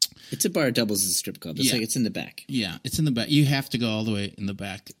 It's a bar. It doubles as a strip club. It's like it's in the back. Yeah, it's in the back. You have to go all the way in the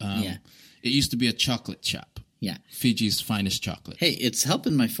back. It used to be a chocolate shop. Yeah. Fiji's finest chocolate. Hey, it's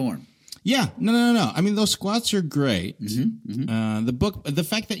helping my form. Yeah. No. I mean, those squats are great. Mm-hmm, mm-hmm. The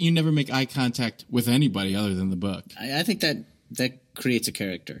fact that you never make eye contact with anybody other than the book. I think that creates a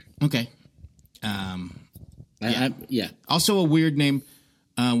character. Okay. Yeah. Also a weird name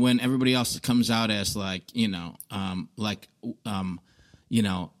when everybody else comes out as the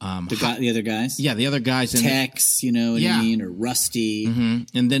other guys. Yeah, the other guys. Tex, you know what I mean, or Rusty.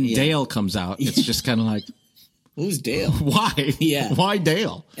 Mm-hmm. And then Dale comes out. It's just kind of like, who's Dale? Why? Yeah, why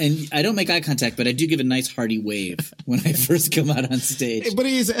Dale? And I don't make eye contact, but I do give a nice hearty wave when I first come out on stage.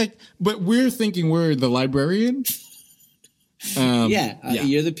 But we're thinking we're the librarian.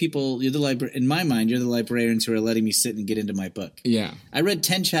 You're the people. You're the librarian. In my mind, you're the librarians who are letting me sit and get into my book. Yeah, I read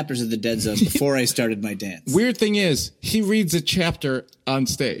 10 chapters of The Dead Zone before I started my dance. Weird thing is, he reads a chapter on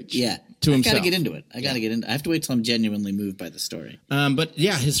stage. Yeah, to himself. I gotta get into it. I have to wait till I'm genuinely moved by the story. But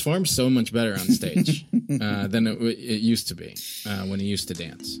yeah, his form's so much better on stage than it used to be when he used to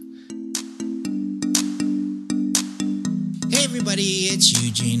dance. Hey everybody, it's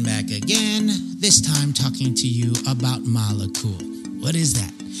Eugene back again, this time talking to you about Molecule. What is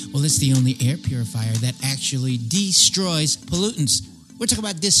that? Well, it's the only air purifier that actually destroys pollutants. We're talking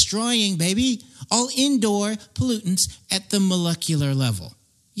about destroying, baby. All indoor pollutants at the molecular level.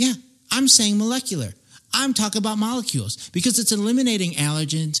 Yeah, I'm saying molecular. I'm talking about molecules because it's eliminating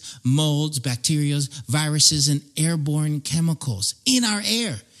allergens, molds, bacteria, viruses, and airborne chemicals in our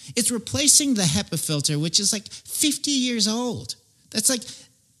air. It's replacing the HEPA filter, which is like 50 years old. That's like,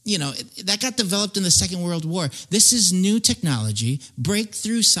 that got developed in the Second World War. This is new technology,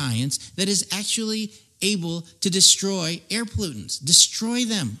 breakthrough science that is actually able to destroy air pollutants. Destroy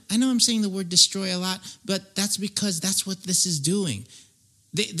them. I know I'm saying the word destroy a lot, but that's because that's what this is doing.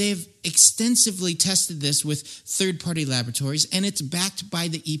 They've extensively tested this with third-party laboratories, and it's backed by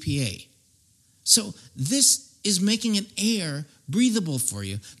the EPA. So this is making an air breathable for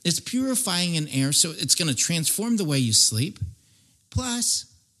you. It's purifying an air, so it's going to transform the way you sleep. Plus,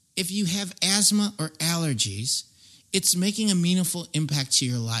 if you have asthma or allergies, it's making a meaningful impact to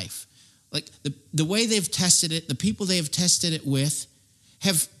your life. Like the way they've tested it, the people they have tested it with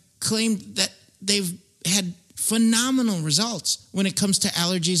have claimed that they've had phenomenal results when it comes to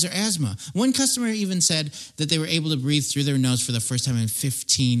allergies or asthma. One customer even said that they were able to breathe through their nose for the first time in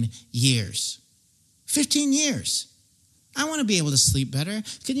 15 years. 15 years. I want to be able to sleep better.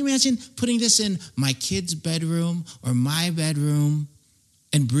 Can you imagine putting this in my kid's bedroom or my bedroom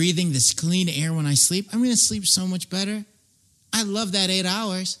and breathing this clean air when I sleep? I'm going to sleep so much better. I love that 8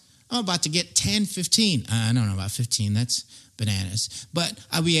 hours. I'm about to get 10, 15. I don't know about 15. That's bananas. But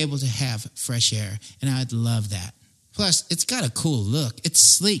I'll be able to have fresh air, and I'd love that. Plus, it's got a cool look. It's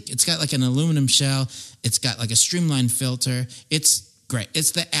sleek. It's got like an aluminum shell. It's got like a streamlined filter. It's great.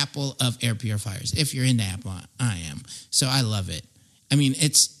 It's the Apple of air purifiers. If you're into Apple, I am. So I love it. I mean,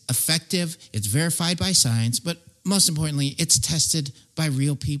 it's effective. It's verified by science. But most importantly, it's tested by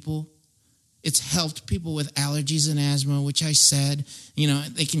real people. It's helped people with allergies and asthma, which I said,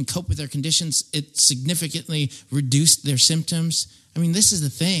 they can cope with their conditions. It significantly reduced their symptoms. I mean, this is the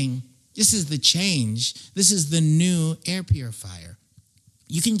thing. This is the change. This is the new air purifier.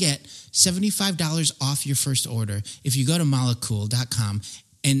 You can get $75 off your first order if you go to molecule.com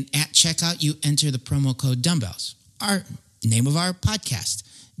and at checkout you enter the promo code dumbbells. Our name of our podcast,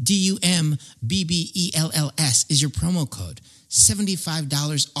 DUMBBELLS, is your promo code.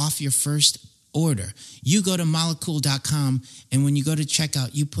 $75 off your first order. You go to molecule.com, and when you go to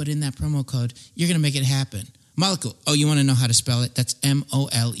checkout, you put in that promo code. You're going to make it happen. Molecule. Oh, you want to know how to spell it? That's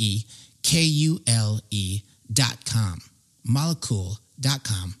MOLEKULE.com.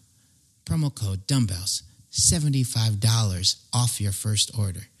 Molecule.com. Promo code dumbbells. $75 off your first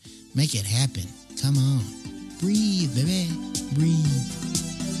order. Make it happen. Come on. Breathe, baby. Breathe.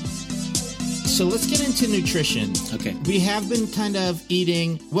 So let's get into nutrition. Okay. We have been kind of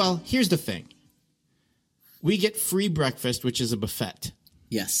eating. Well, here's the thing. We get free breakfast, which is a buffet.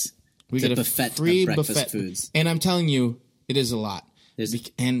 Yes. We get a free of breakfast buffet. Foods. And I'm telling you, it is a lot.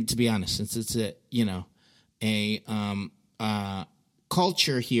 And to be honest, since it's a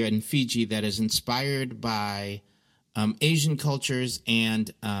culture here in Fiji that is inspired by Asian cultures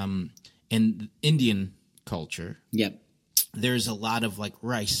and Indian culture. Yep. There's a lot of like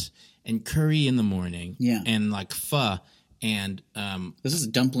rice and curry in the morning. Yeah. And like pho and this is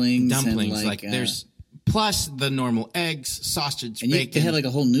dumplings. And like there's plus the normal eggs, sausage, and bacon. They had like a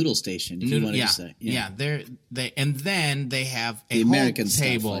whole noodle station. If you wanted to say, and then they have a American whole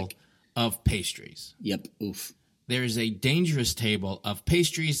table stuff, of pastries. Yep. Oof. There's a dangerous table of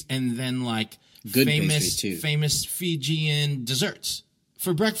pastries, and then like good famous Fijian desserts.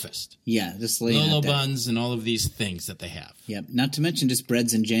 for breakfast. Yeah, just laying Lolo out there. buns and all of these things that they have. Yep. Not to mention just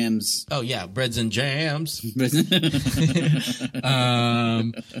breads and jams. Oh, yeah, breads and jams.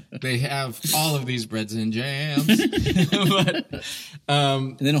 They have all of these breads and jams.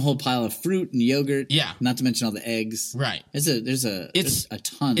 And then a whole pile of fruit and yogurt. Yeah. Not to mention all the eggs. Right. There's a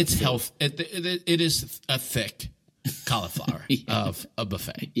ton. It's of food. health. It is a thick cauliflower of a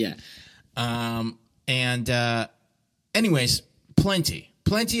buffet. Yeah. Anyways,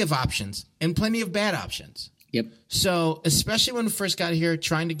 plenty of options and plenty of bad options. Yep. So, especially when we first got here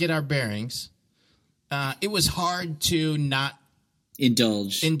trying to get our bearings, it was hard to not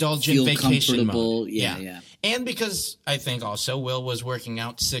indulge in feel vacation comfortable. mode. Yeah. And because I think also Will was working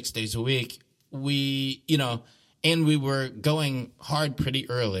out 6 days a week, we were going hard pretty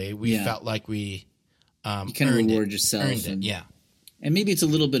early. We felt like we you kind of reward yourself. Earned it, yeah. And maybe it's a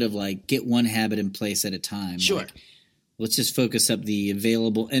little bit of like get one habit in place at a time. Sure. Like, let's just focus up the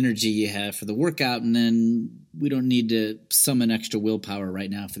available energy you have for the workout, and then we don't need to summon extra willpower right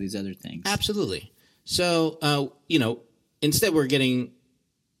now for these other things. Absolutely. So, instead we're getting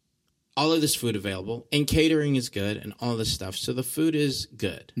all of this food available, and catering is good, and all this stuff. So the food is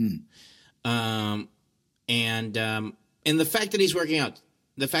good. And the fact that he's working out,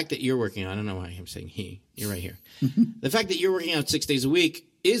 the fact that you're working out, I don't know why I'm saying he. You're right here. The fact that you're working out 6 days a week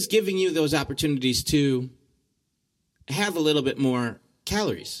is giving you those opportunities to have a little bit more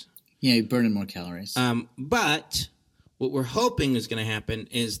calories. Yeah, you're burning more calories. But what we're hoping is going to happen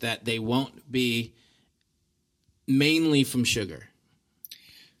is that they won't be mainly from sugar.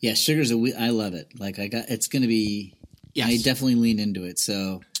 Yeah, sugar's I love it. Like it's going to be. Yes. I definitely lean into it.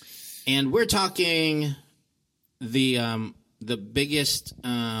 So, and we're talking the biggest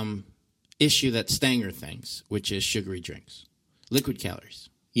issue that Stanger thinks, which is sugary drinks, liquid calories.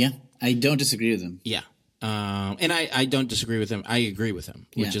 Yeah, I don't disagree with him. Yeah. And I don't disagree with him. I agree with him,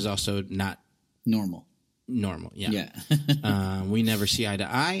 which is also not normal. Yeah. We never see eye to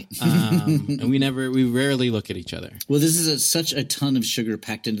eye. And we rarely look at each other. Well, this is such a ton of sugar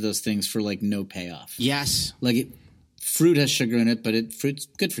packed into those things for like no payoff. Yes. Like fruit has sugar in it, but fruit's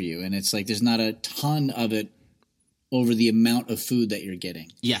good for you. And it's like, there's not a ton of it over the amount of food that you're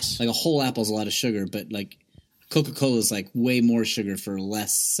getting. Yes. Like a whole apple's a lot of sugar, but like Coca-Cola is like way more sugar for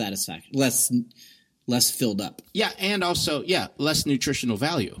less satisfaction, less filled up. Yeah, and also, less nutritional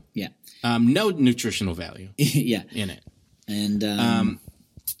value. Yeah. No nutritional value. Yeah. In it. And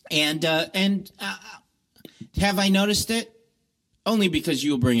have I noticed it? Only because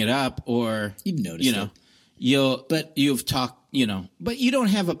you'll bring it up, or you've noticed it. You've talked, but you don't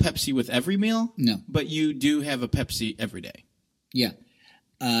have a Pepsi with every meal. No. But you do have a Pepsi every day. Yeah.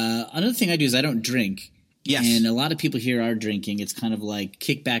 Another thing I do is I don't drink. Yes. And a lot of people here are drinking. It's kind of like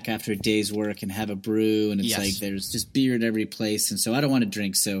kick back after a day's work and have a brew. And it's like there's just beer at every place. And so I don't want to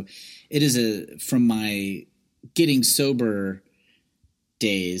drink. So it is from my getting sober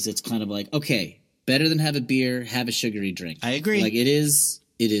days, it's kind of like, okay, better than have a beer, have a sugary drink. I agree. Like it is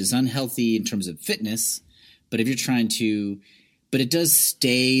unhealthy in terms of fitness. But if you're trying to – but it does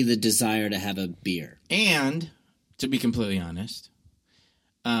stay the desire to have a beer. And to be completely honest –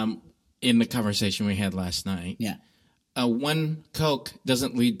 in the conversation we had last night, one Coke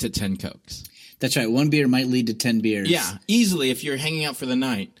doesn't lead to 10 Cokes. That's right. One beer might lead to 10 beers. Yeah, easily if you're hanging out for the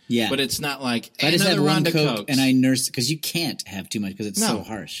night. Yeah. But it's not like I just had one Coke Cokes. and I nurse it because you can't have too much because it's so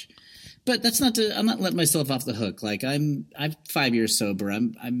harsh. But that's not to. I'm not letting myself off the hook. Like I'm 5 years sober.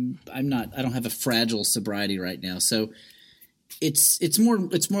 I'm not. I don't have a fragile sobriety right now. So it's more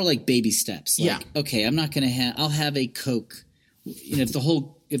like baby steps. Like, okay, I'm not going to have. I'll have a Coke. If the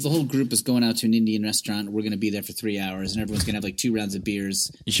whole group is going out to an Indian restaurant, we're going to be there for 3 hours, and everyone's going to have like 2 rounds of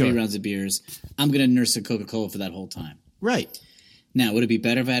beers, 3 rounds of beers. I'm going to nurse a Coca-Cola for that whole time. Right. Now, would it be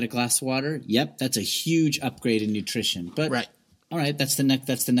better if I had a glass of water? Yep, that's a huge upgrade in nutrition. But all right, that's the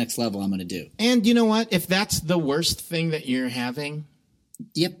next level I'm going to do. And you know what? If that's the worst thing that you're having,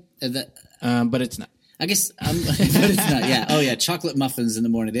 but it's not. I guess, but it's not. Yeah. Oh, yeah. Chocolate muffins in the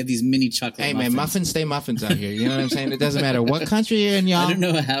morning. They have these mini chocolate muffins. Hey, man, muffins stay muffins out here. You know what I'm saying? It doesn't matter what country you're in, y'all. I don't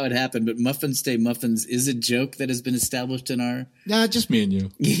know how it happened, but muffins stay muffins is a joke that has been established in our. Nah, just me and you.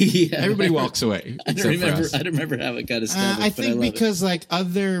 Yeah. Everybody walks away. I don't remember how it got established. I think because like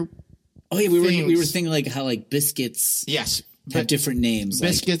other. Oh yeah, we were thinking like how like biscuits. Yes. Have different names.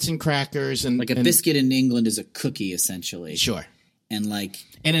 Biscuits and crackers and like a biscuit in England is a cookie essentially. Sure.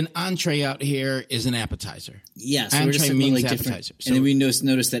 And an entree out here is an appetizer. Yeah, so entree we're just means like appetizer. And then we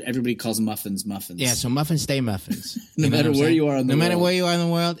noticed that everybody calls muffins. Yeah, so muffins stay muffins. No matter where you are in the world. No matter where you are in the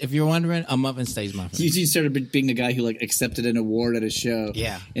world, if you're wondering, a muffin stays muffin. Eugene started being a guy who like accepted an award at a show.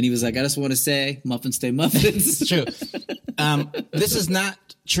 Yeah. And he was like, I just want to say, muffins stay muffins. It's true. This is not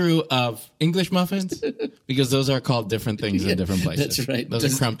true of English muffins because those are called different things in different places. That's right.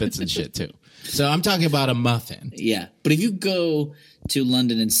 Those are crumpets and shit too. So I'm talking about a muffin. Yeah. But if you go to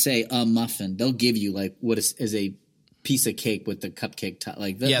London and say a muffin, they'll give you like what is a piece of cake with the cupcake top.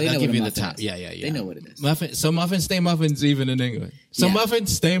 Like they they'll know give what you a the top. is. Yeah. They know what it is. Muffin. So muffins stay muffins even in England. So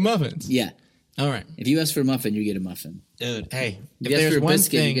muffins stay muffins. Yeah. All right. If you ask for a muffin, you get a muffin. Dude, hey. If you ask for a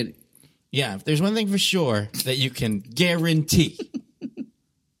biscuit, you get... Yeah, if there's one thing for sure that you can guarantee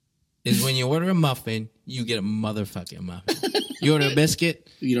is when you order a muffin, you get a motherfucking muffin. You order a biscuit,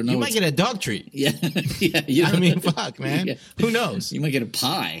 you might get a dog treat. Yeah. I mean, fuck, man. Yeah. Who knows? You might get a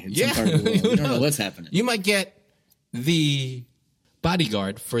pie in some part of the world. You don't know what's happening. You might get the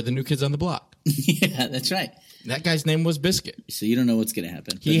bodyguard for the New Kids on the Block. Yeah, that's right. That guy's name was Biscuit. So you don't know what's going to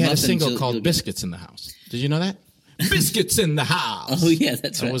happen. He had a single called Biscuits in the House. Did you know that? Biscuits in the House. Oh, yeah,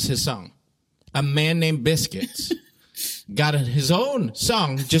 that's right. That was his song. A man named Biscuits got his own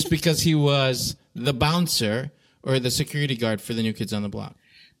song just because he was the bouncer or the security guard for the New Kids on the Block.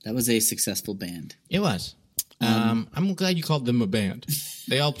 That was a successful band. It was. I'm glad you called them a band.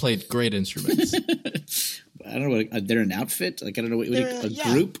 They all played great instruments. I don't know what they're an outfit. Like I don't know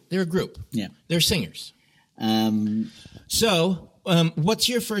group. They're a group. Yeah, they're singers. So, what's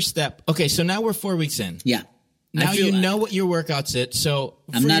your first step? Okay, so now we're 4 weeks in. Yeah. Now you know what your workouts is. So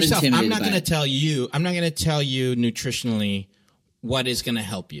I'm not yourself, intimidated. I'm not going to tell you. I'm not going to tell you nutritionally what is going to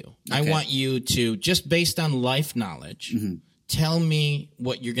help you. Okay. I want you to just based on life knowledge. Mm-hmm. Tell me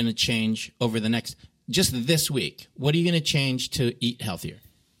what you're going to change over the next just this week. What are you going to change to eat healthier?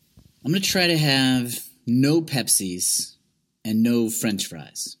 I'm going to try to have no Pepsis and no French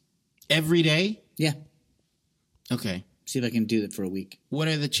fries every day. Yeah. Okay. See if I can do that for a week. What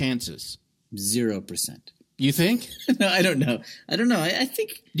are the chances? 0%. You think? No, I don't know. I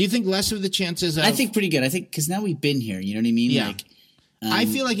think... Do you think less of the chances of... I think pretty good. I think because now we've been here, you know what I mean? Yeah. Like, I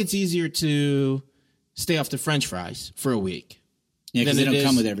feel like it's easier to stay off the French fries for a week. Yeah, because they don't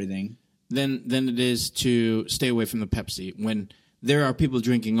come with everything. Than it is to stay away from the Pepsi when there are people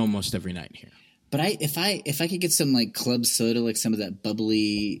drinking almost every night here. But if I could get some like club soda, like some of that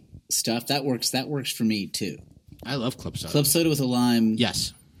bubbly stuff, that works for me too. I love club soda. Club soda with a lime.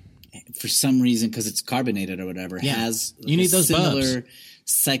 Yes. For some reason, because it's carbonated or whatever, has you need those similar bubs.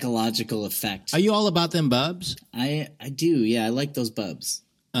 Psychological effect. Are you all about them bubs? I do. Yeah, I like those bubs.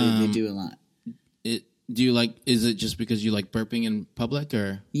 They do a lot. Do you like? Is it just because you like burping in public,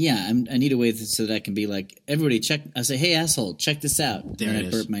 or? Yeah, I need a way so that I can be like, everybody check. I say, hey asshole, check this out. There it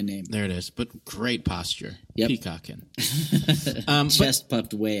is. I burp my name. There it is. But great posture. Yep. Peacocking. Chest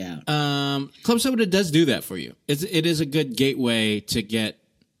puffed way out. Club soda does do that for you. It is a good gateway to get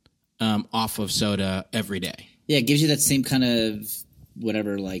off of soda every day. Yeah, it gives you that same kind of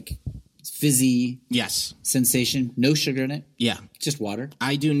whatever, like fizzy sensation. No sugar in it. Yeah. Just water.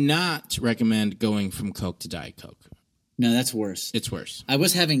 I do not recommend going from Coke to Diet Coke. No, that's worse. It's worse. I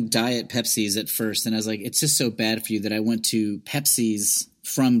was having Diet Pepsis at first, and I was like, it's just so bad for you that I went to Pepsis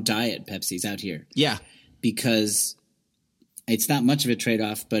from Diet Pepsis out here. Yeah. Because it's not much of a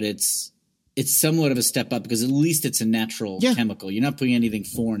trade-off, but it's somewhat of a step up because at least it's a natural chemical. You're not putting anything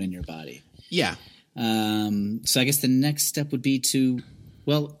foreign in your body. Yeah. So I guess the next step would be to,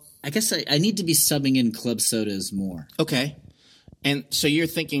 well, I guess I need to be subbing in club sodas more. Okay. And so you're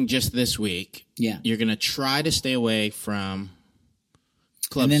thinking just this week, you're going to try to stay away from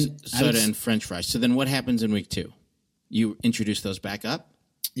club soda and French fries. So then what happens in week 2? You introduce those back up?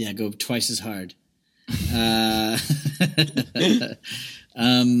 Yeah, go twice as hard. I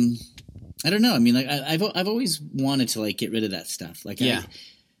don't know. I mean, like I've always wanted to like get rid of that stuff. Like,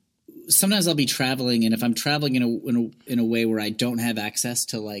 sometimes I'll be traveling, and if I'm traveling in a way where I don't have access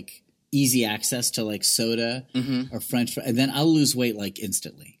to like easy access to like soda or French fries, and then I'll lose weight like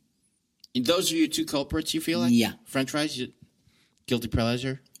instantly. Those are your 2 culprits. You feel like? Yeah. French fries, guilty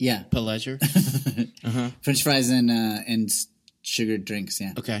pleasure. Yeah. Pleasure. French fries and sugared drinks.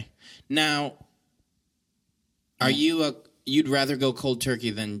 Yeah. Okay. Now, are you you'd rather go cold turkey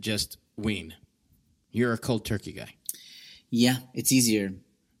than just wean? You're a cold turkey guy. Yeah, it's easier.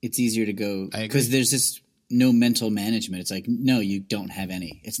 It's easier to go because there's just no mental management. It's like, no, you don't have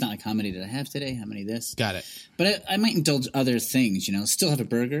any. It's not like, how many did I have today? How many this? Got it. But I might indulge other things, still have a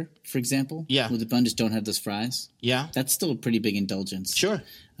burger, for example. Yeah. With a bun, just don't have those fries. Yeah. That's still a pretty big indulgence. Sure.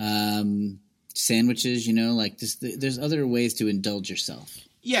 Sandwiches, like there's other ways to indulge yourself.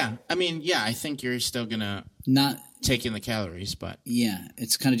 Yeah. I mean, I think you're still going to not take in the calories, but. Yeah.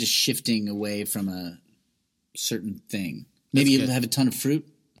 It's kind of just shifting away from a certain thing. Maybe you have a ton of fruit.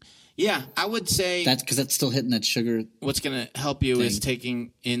 Yeah, I would say... That's because that's still hitting that sugar. What's going to help you is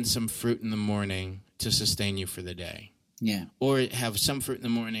taking in some fruit in the morning to sustain you for the day. Yeah. Or have some fruit in the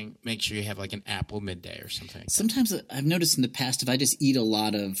morning. Make sure you have like an apple midday or something. Sometimes I've noticed in the past, if I just eat a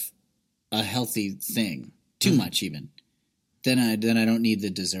lot of a healthy thing, too much even, then I don't need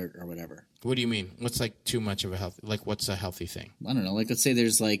the dessert or whatever. What do you mean? What's like too much of a healthy? Like what's a healthy thing? I don't know. Like let's say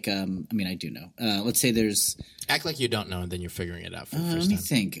there's like I mean I do know. Let's say there's act like you don't know and then you're figuring it out for the first time. Let me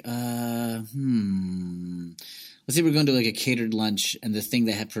think. Let's say we're going to like a catered lunch and the thing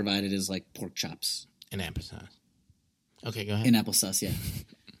they have provided is like pork chops and applesauce. Okay, go ahead. In applesauce, yeah.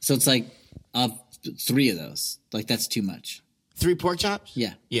 So it's like 3 of those. Like that's too much. 3 pork chops?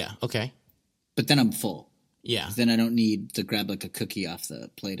 Yeah. Yeah. Okay. But then I'm full. Yeah. Then I don't need to grab like a cookie off the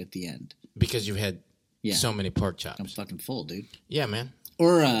plate at the end. Because you've had so many pork chops. I'm fucking full, dude. Yeah, man.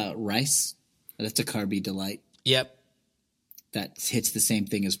 Or rice. That's a carby delight. Yep. That hits the same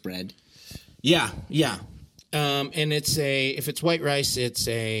thing as bread. Yeah, yeah. And if it's white rice, it's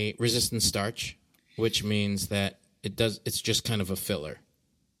a resistant starch, which means that it's just kind of a filler.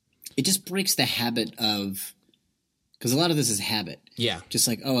 It just breaks the habit of, because a lot of this is habit. Yeah. Just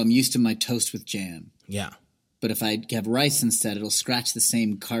like, I'm used to my toast with jam. Yeah. But if I have rice instead, it'll scratch the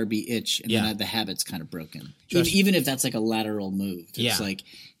same carby itch, and then the habit's kind of broken. Even if that's like a lateral move. It's like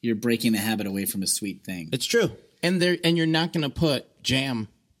you're breaking the habit away from a sweet thing. It's true. And you're not going to put jam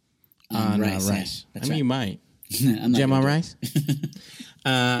on rice. Yeah, You might. Jam on rice?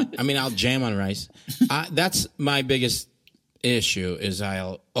 I'll jam on rice. That's my biggest issue is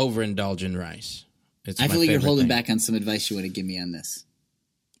I'll overindulge in rice. I feel like you're holding back on some advice you want to give me on this.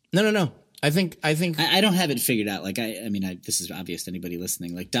 No. I think I don't have it figured out. Like this is obvious to anybody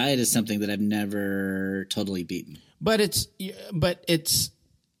listening. Like diet is something that I've never totally beaten. But it's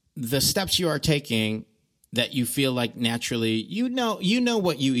the steps you are taking that you feel like naturally you know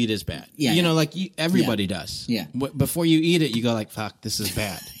what you eat is bad. Yeah, like everybody does. Yeah. Before you eat it, you go like, "Fuck, this is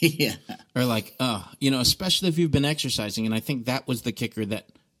bad." Yeah. Or like, especially if you've been exercising, and I think that was the kicker that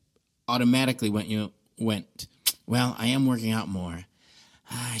automatically went. Well, I am working out more.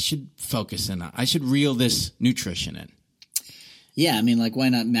 I should focus in. I should reel this nutrition in. Yeah, like why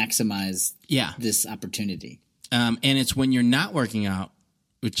not maximize this opportunity? And it's when you're not working out,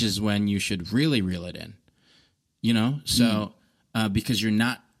 which is when you should really reel it in. So because you're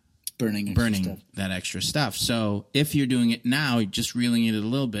not burning that extra stuff. So if you're doing it now, just reeling it a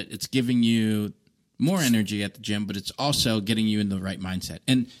little bit, it's giving you more energy at the gym, but it's also getting you in the right mindset.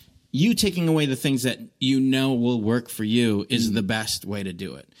 And you taking away the things that will work for you is the best way to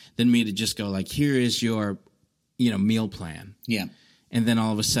do it than me to just go like, here is your, meal plan. Yeah. And then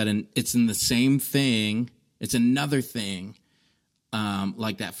all of a sudden it's in the same thing. It's another thing.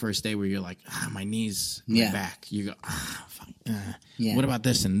 Like that first day where you're like, my knees, my back. You go, fuck. What about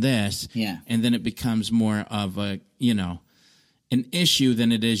this and this? Yeah. And then it becomes more of a, an issue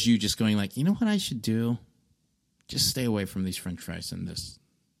than it is you just going like, you know what I should do? Just stay away from these French fries and this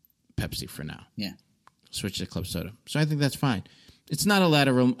Pepsi for now. Yeah. Switch to club soda. So I think that's fine. It's not a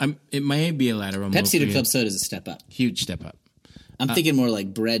lateral. It may be a lateral. Pepsi to club soda is a step up. Huge step up. I'm thinking more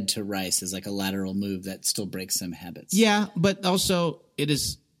like bread to rice is like a lateral move that still breaks some habits. Yeah, but also it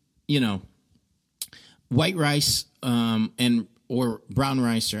is, white rice or brown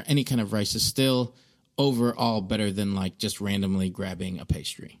rice or any kind of rice is still overall better than like just randomly grabbing a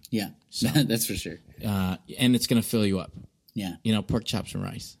pastry. Yeah, so, that's for sure. And it's going to fill you up. Yeah. Pork chops and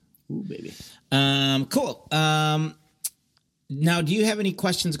rice. Ooh, baby. Cool. Now, do you have any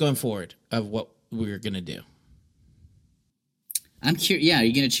questions going forward of what we're going to do? I'm curious. Yeah, are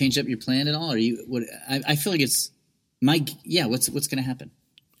you going to change up your plan at all? Or I feel like it's my. Yeah, what's going to happen?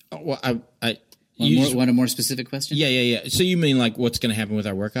 Well, want a more specific question? Yeah. So you mean like what's going to happen with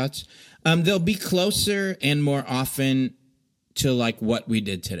our workouts? They'll be closer and more often to like what we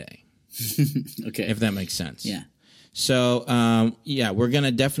did today. Okay, if that makes sense. Yeah. So we're going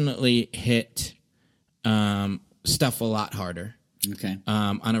to definitely hit stuff a lot harder. Okay.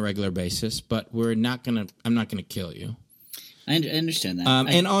 On a regular basis, but I'm not going to kill you. I understand that.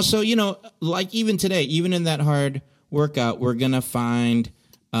 And also, like even today, even in that hard workout, we're going to find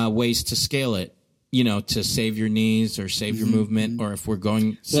ways to scale it, to save your knees or save your movement, or if we're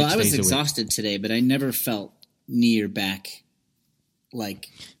going 6 days a week. Well, I was exhausted today, but I never felt knee or back like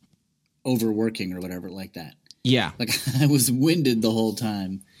overworking or whatever like that. Yeah. Like I was winded the whole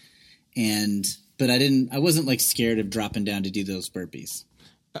time, but I wasn't like scared of dropping down to do those burpees.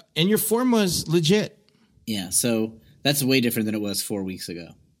 And your form was legit. Yeah, so that's way different than it was 4 weeks ago.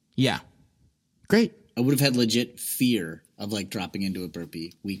 Yeah. Great. I would have had legit fear of like dropping into a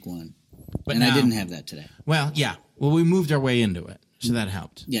burpee week 1. But I didn't have that today. Well, yeah. Well, we moved our way into it, so that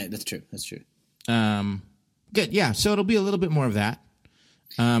helped. Yeah, that's true. Good. Yeah. So it'll be a little bit more of that.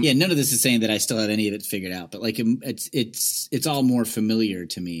 None of this is saying that I still have any of it figured out, but like it's all more familiar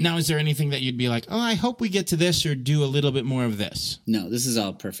to me. Now, is there anything that you'd be like, oh, I hope we get to this or do a little bit more of this? No, this is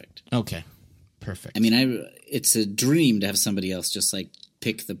all perfect. Okay, perfect. I mean, it's a dream to have somebody else just like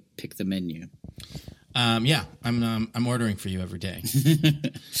pick the menu. I'm ordering for you every day,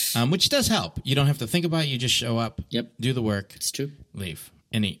 which does help. You don't have to think about it. You just show up, do the work. It's true. Leave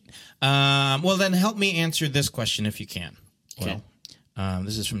and eat. Well, then help me answer this question if you can. Okay. Well,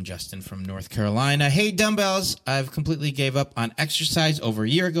 this is from Justin from North Carolina. Hey, dumbbells. I've completely gave up on exercise over a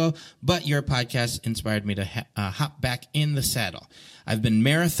year ago, but your podcast inspired me to hop back in the saddle. I've been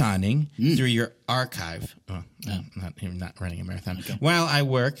marathoning through your archive. Oh, I'm not running a marathon. Okay. While I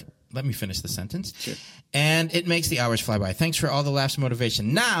work, let me finish the sentence. Sure. And it makes the hours fly by. Thanks for all the laughs and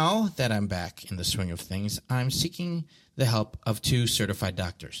motivation. Now that I'm back in the swing of things, I'm seeking the help of 2 certified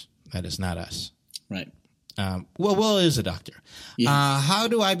doctors. That is not us. Right. Will is a doctor. Yeah. How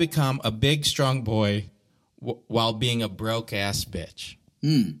do I become a big, strong boy while being a broke-ass bitch?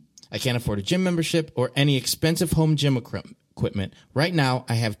 I can't afford a gym membership or any expensive home gym equipment. Right now,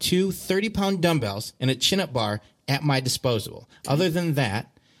 I have 2 30-pound dumbbells and a chin-up bar at my disposal. Other than that,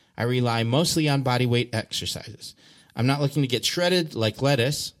 I rely mostly on body weight exercises. I'm not looking to get shredded like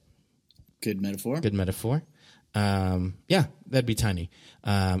lettuce. Good metaphor. That'd be tiny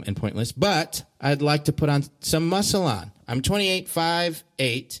and pointless. But I'd like to put on some muscle on. I'm 28,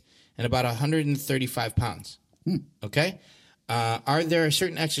 5'8", and about 135 pounds. Okay? Are there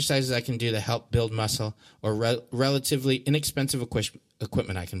certain exercises I can do to help build muscle or relatively inexpensive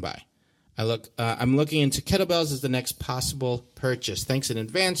equipment I can buy? I'm looking into kettlebells as the next possible purchase. Thanks in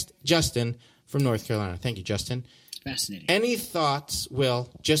advance, Justin from North Carolina. Thank you, Justin. Fascinating. Any thoughts, Will?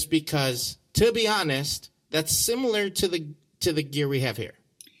 Just because, to be honest, that's similar to the gear we have here.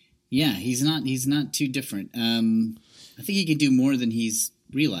 Yeah, he's not too different. I think he can do more than he's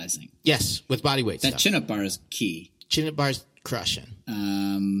realizing. Yes, with body weight. That chin-up bar is key. Chin-up bar's crushing.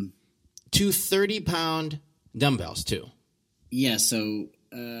 2 30-pound dumbbells too. Yeah, so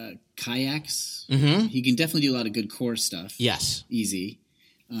kayaks. Mm-hmm. He can definitely do a lot of good core stuff. Yes, easy.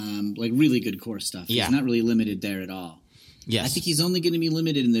 Like really good core stuff. Yeah. He's not really limited there at all. Yes, I think he's only going to be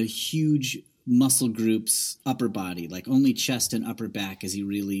limited in the huge muscle groups, upper body, like only chest and upper back is he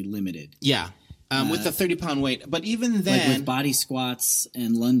really limited. Yeah. With the 30-pound weight. But even then... Like with body squats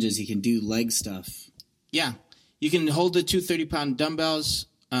and lunges, he can do leg stuff. Yeah. You can hold the 2 30-pound dumbbells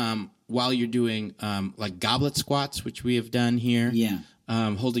while you're doing like goblet squats, which we have done here. Yeah.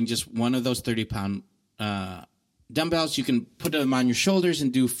 Holding just one of those 30-pound dumbbells. You can put them on your shoulders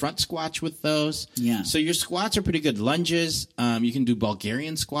and do front squats with those. Yeah. So your squats are pretty good. Lunges, you can do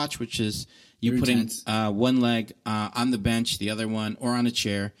Bulgarian squats, which is you putting one leg on the bench, the other one, or on a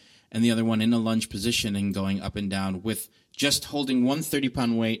chair, and the other one in a lunge position and going up and down with just holding one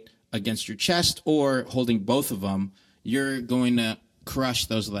 30-pound weight against your chest or holding both of them. You're going to crush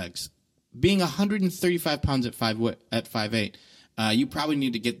those legs. Being 135 pounds at 5'8", you probably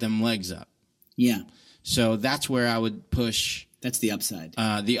need to get them legs up. Yeah. So that's where I would push. That's the upside.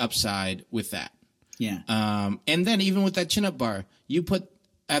 The upside with that. Yeah. And then even with that chin-up bar, you put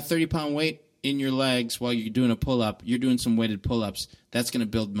a 30-pound weight in your legs while you're doing a pull-up. You're doing some weighted pull-ups. That's going to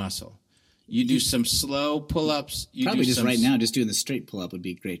build muscle. You do some slow pull-ups. Probably just right now, just doing the straight pull-up would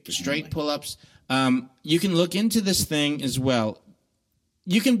be great. For straight pull-ups. You can look into this thing as well.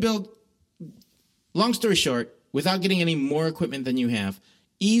 You can build, long story short, without getting any more equipment than you have,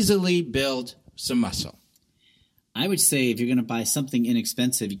 easily build some muscle. I would say if you're going to buy something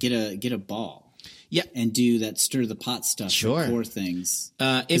inexpensive, get a ball. Yeah, and do that stir the pot stuff. Sure, core things.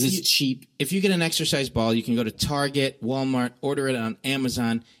 If it's cheap. If you get an exercise ball, you can go to Target, Walmart, order it on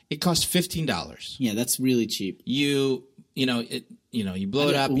Amazon. It costs $15. Yeah, that's really cheap. You blow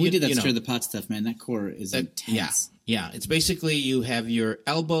it up. When we did that stir the pot stuff, man, that core is intense. Yeah. It's basically you have your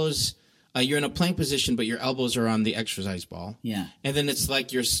elbows. You're in a plank position, but your elbows are on the exercise ball. Yeah, and then it's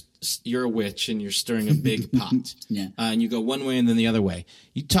like you're a witch and you're stirring a big pot. Yeah, and you go one way and then the other way.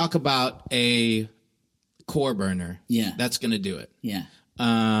 You talk about a core burner. Yeah, that's going to do it. Yeah.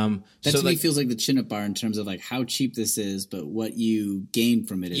 That to me feels like the chin-up bar in terms of like how cheap this is, but what you gain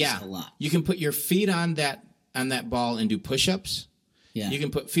from it is a lot. You can put your feet on that ball and do push-ups. Yeah. You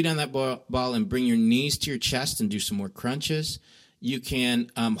can put feet on that ball and bring your knees to your chest and do some more crunches. You can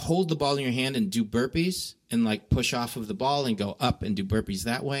hold the ball in your hand and do burpees and like push off of the ball and go up and do burpees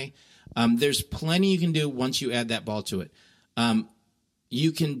that way. There's plenty you can do once you add that ball to it.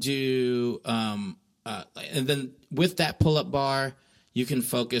 You can do, and then with that pull-up bar, you can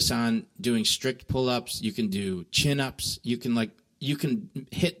focus on doing strict pull-ups. You can do chin-ups. You can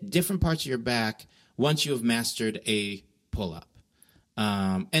hit different parts of your back once you have mastered a pull-up.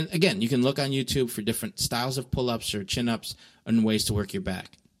 And again, you can look on YouTube for different styles of pull-ups or chin-ups and ways to work your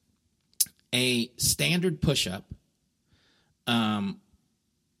back. A standard push-up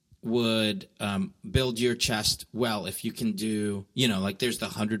would build your chest well if you can do, like there's the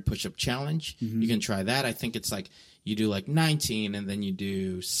 100 push-up challenge. You can try that. I think it's like you do like 19 and then you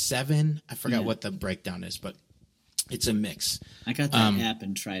do 7. I forgot what the breakdown is, but it's a mix. I got that app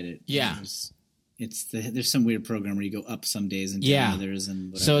and tried it. Yeah. There's some weird program where you go up some days and down others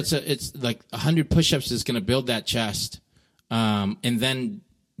and whatever. So it's like 100 push-ups is going to build that chest, and then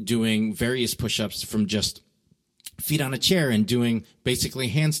doing various push-ups from just feet on a chair and doing basically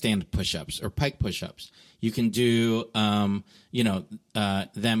handstand push-ups or pike push-ups. You can do, them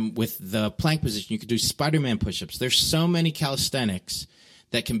with the plank position. You can do Spider-Man push-ups. There's so many calisthenics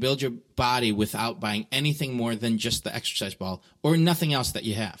that can build your body without buying anything more than just the exercise ball or nothing else that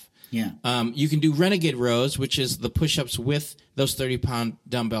you have. Yeah. You can do renegade rows, which is the push-ups with those 30-pound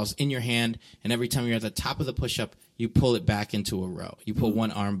dumbbells in your hand, and every time you're at the top of the push-up, you pull it back into a row. You pull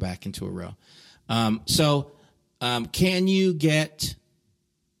one arm back into a row. Can you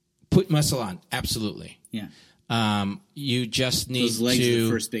put muscle on? Absolutely. Yeah. You just need those legs to are the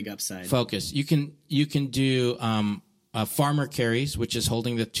first big upside. Focus. You can do farmer carries, which is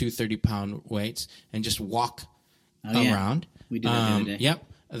holding the 2 30-pound weights and just walk around. We did that the other day. Yep.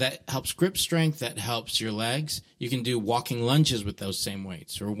 That helps grip strength. That helps your legs. You can do walking lunges with those same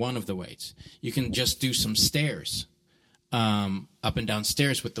weights or one of the weights. You can just do some stairs, up and down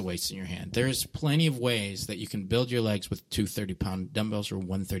stairs with the weights in your hand. There's plenty of ways that you can build your legs with 2 30-pound dumbbells or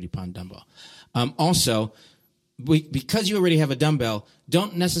 1 30-pound dumbbell. Also, because you already have a dumbbell,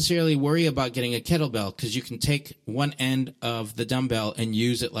 don't necessarily worry about getting a kettlebell because you can take one end of the dumbbell and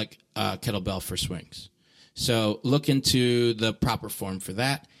use it like a kettlebell for swings. So look into the proper form for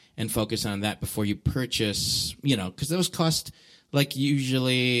that and focus on that before you purchase, because those cost like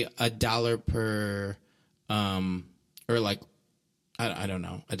usually $1 per, or like, I don't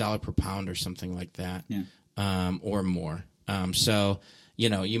know, $1 per pound or something like that, or more. So,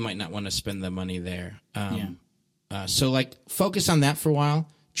 you might not want to spend the money there. So like focus on that for a while.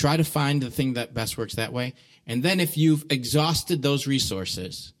 Try to find the thing that best works that way. And then if you've exhausted those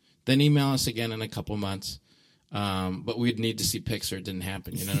resources, then email us again in a couple months. But we'd need to see pics or it didn't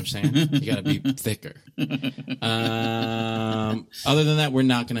happen. You know what I'm saying? You got to be thicker. Other than that, we're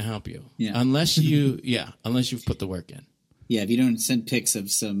not going to help you. Yeah. Unless you've put the work in. Yeah. If you don't send pics of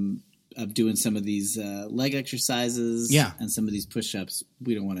doing some of these leg exercises and some of these push-ups,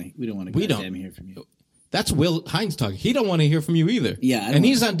 we don't want to goddamn hear from you. That's Will Hines talking. He don't want to hear from you either. Yeah. And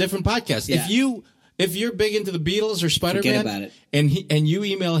he's on different podcasts. Yeah. If you're big into the Beatles or Spider-Man, forget about it. And you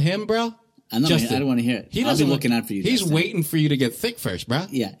email him, bro, I don't want to hear it. I'll be looking out for you. He's waiting for you to get thick first, bro.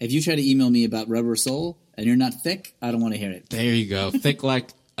 Yeah. If you try to email me about Rubber Soul and you're not thick, I don't want to hear it. There you go. Thick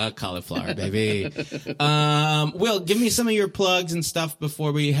like a cauliflower, baby. Will, give me some of your plugs and stuff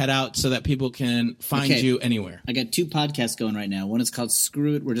before we head out so that people can find you anywhere. I got 2 podcasts going right now. One is called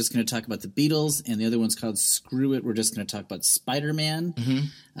Screw It. We're just going to talk about the Beatles. And the other one's called Screw It. We're just going to talk about Spider-Man.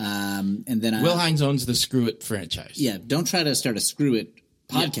 And then Will Hines owns the Screw It franchise. Yeah. Don't try to start a Screw It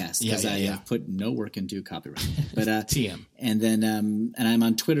podcast because I have put no work into copyright. But TM. And then and I'm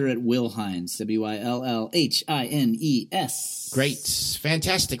on Twitter at Will Hines, WILLHINES. Great,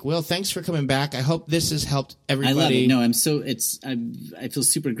 fantastic, Will. Thanks for coming back. I hope this has helped everybody. I love it. No, I feel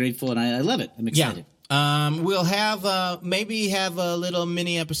super grateful and I love it. I'm excited. We'll have maybe have a little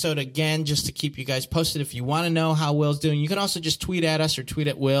mini episode again just to keep you guys posted. If you want to know how Will's doing, you can also just tweet at us or tweet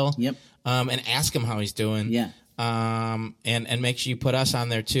at Will. Yep. And ask him how he's doing. Yeah. And make sure you put us on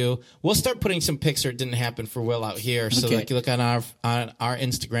there too. We'll start putting some pics or it didn't happen for Will out here. So like you look on our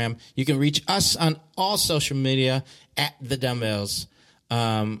Instagram, you can reach us on all social media at The Dumbbells.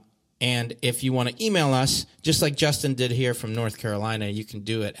 And if you want to email us, just like Justin did here from North Carolina, you can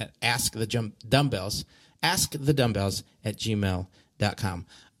do it at askthedumbbells at gmail.com.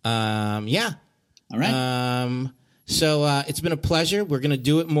 All right. So it's been a pleasure. We're going to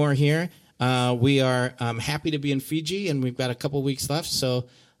do it more here. We are happy to be in Fiji, and we've got a couple weeks left, so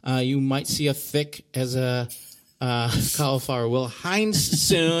you might see a thick as a cauliflower Will Hines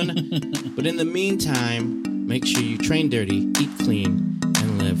soon. But in the meantime, make sure you train dirty, eat clean,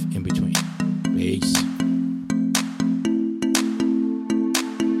 and live in between. Peace.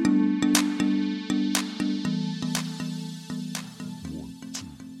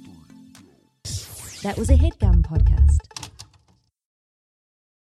 That was a HeadGum podcast.